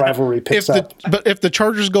the rivalry picks up. But if the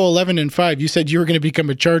Chargers go 11-5, you said you were going to become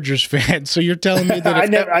a Chargers fan, so you're telling me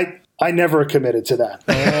that I never committed to that.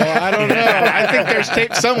 I don't know. I think there's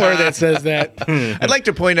tape somewhere that says that. I'd like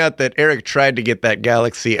to point out that Eric tried to get that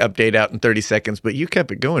Galaxy update out in 30 seconds, but you kept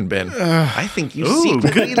it going, Ben. I think you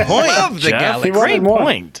secretly love the Galaxy. Great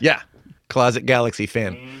point. Yeah. Closet Galaxy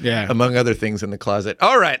fan. Yeah. Among other things in the closet.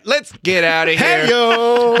 All right, let's get out of here.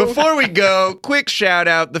 Hey-yo! Before we go, quick shout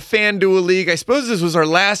out, the FanDuel League. I suppose this was our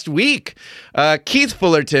last week. Keith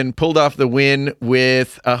Fullerton pulled off the win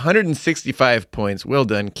with 165 points. Well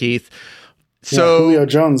done, Keith. So Julio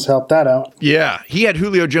Jones helped that out. Yeah, he had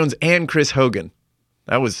Julio Jones and Chris Hogan.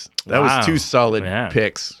 That was two solid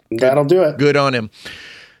picks. That'll do it. Good on him.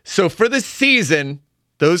 So for the season,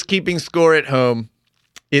 those keeping score at home,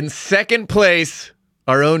 in second place,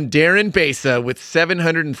 our own Darren Besa with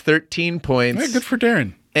 713 points. Hey, good for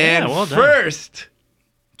Darren. And well done. first,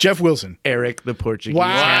 Jeff Wilson. Eric the Portuguese.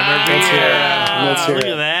 Wow. Let's hear Look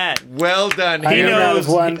it. at that. Well done. I He may not knows.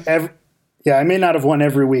 have won I may not have won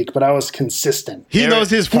every week, but I was consistent. He knows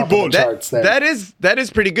his football. charts there. That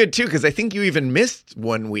is pretty good too, because I think you even missed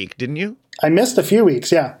 1 week, didn't you? I missed a few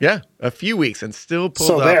weeks, yeah. Yeah, a few weeks, and still pulled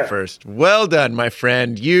So off there. first. Well done, my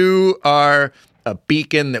friend. You are a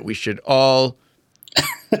beacon that we should all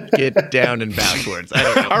get down and bow towards. I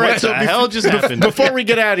don't know. All right, What so the hell just happened? before we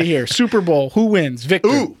get out of here, Super Bowl, who wins? Victor.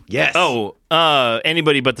 Ooh, yes. Oh,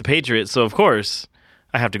 anybody but the Patriots. So of course,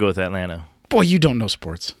 I have to go with Atlanta. Boy, you don't know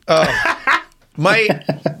sports.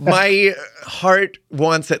 My heart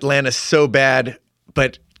wants Atlanta so bad,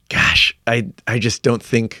 but gosh, I just don't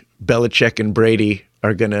think Belichick and Brady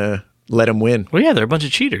are gonna let them win. Well, yeah, they're a bunch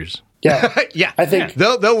of cheaters. Yeah. Yeah, I think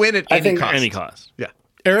they'll win at any think- cost. Any cost. Yeah.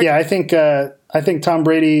 Eric? Yeah, I think Tom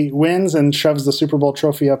Brady wins and shoves the Super Bowl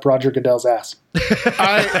trophy up Roger Goodell's ass.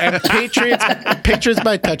 I am Patriots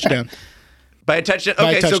by touchdown. By a touchdown. By a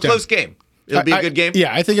Okay, so touchdown. close game. It'll be a good game?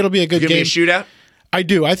 Yeah, I think it'll be a good Give me game. a shootout? I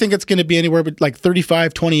do. I think it's going to be anywhere but like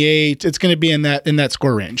 35-28. It's going to be in that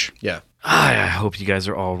score range. Yeah. I hope you guys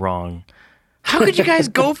are all wrong. How could you guys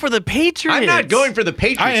go for the Patriots? I'm not going for the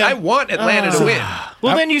Patriots. I want Atlanta to win.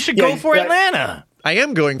 Well, then you should go for Atlanta. I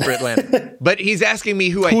am going for Atlanta. But he's asking me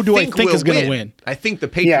who I do I think think will is gonna win? I think the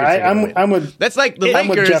Patriots are going to win. I'm with. That's like the I'm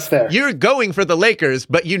with Lakers. Jeff there. You're going for the Lakers,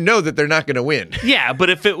 but you know that they're not going to win. Yeah,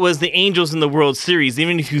 but if it was the Angels in the World Series,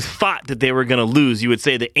 even if you thought that they were going to lose, you would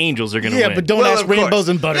say the Angels are going to win. Yeah, but don't ask of rainbows course.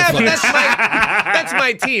 and butterflies. Yeah, but that's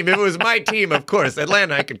my team. If it was my team, of course.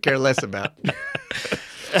 Atlanta, I could care less about.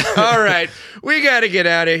 All right, we got to get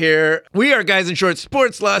out of here. We are Guys in Shorts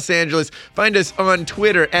Sports Los Angeles. Find us on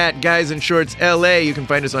Twitter at Guys in Shorts LA. You can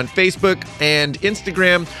find us on Facebook and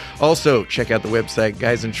Instagram. Also, check out the website,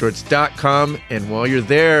 guysinshorts.com. And while you're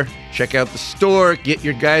there, check out the store. Get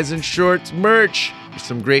your Guys in Shorts merch. There's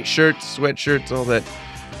some great shirts, sweatshirts, all that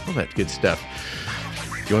good stuff.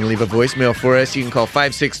 If you want to leave a voicemail for us, you can call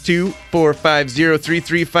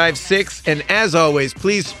 562-450-3356. And as always,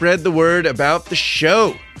 please spread the word about the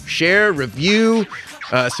show. Share, review,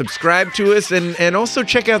 subscribe to us, and also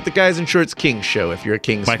check out the Guys in Shorts Kings show if you're a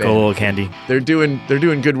Kings Michael fan. Little Candy. They're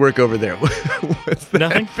doing good work over there. What's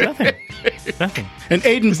that? Nothing. And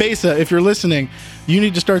Aiden Besa, if you're listening, you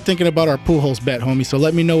need to start thinking about our Pujols bet, homie. So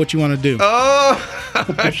let me know what you want to do. Oh,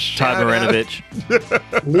 Todd Marinovich.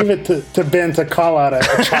 Leave it to Ben to call out a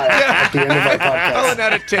child at the end of our podcast. calling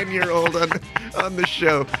out a 10-year-old on the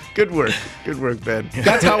show. Good work, Ben.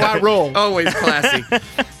 That's how I roll. Always classy.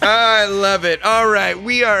 I love it. All right,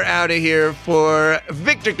 we are out of here for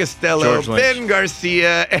Victor Costello, George Lynch. Ben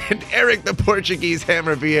Garcia, and Eric the Portuguese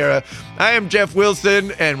Hammer Vieira. I am Jeff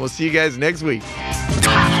Wilson, and we'll see you guys next week.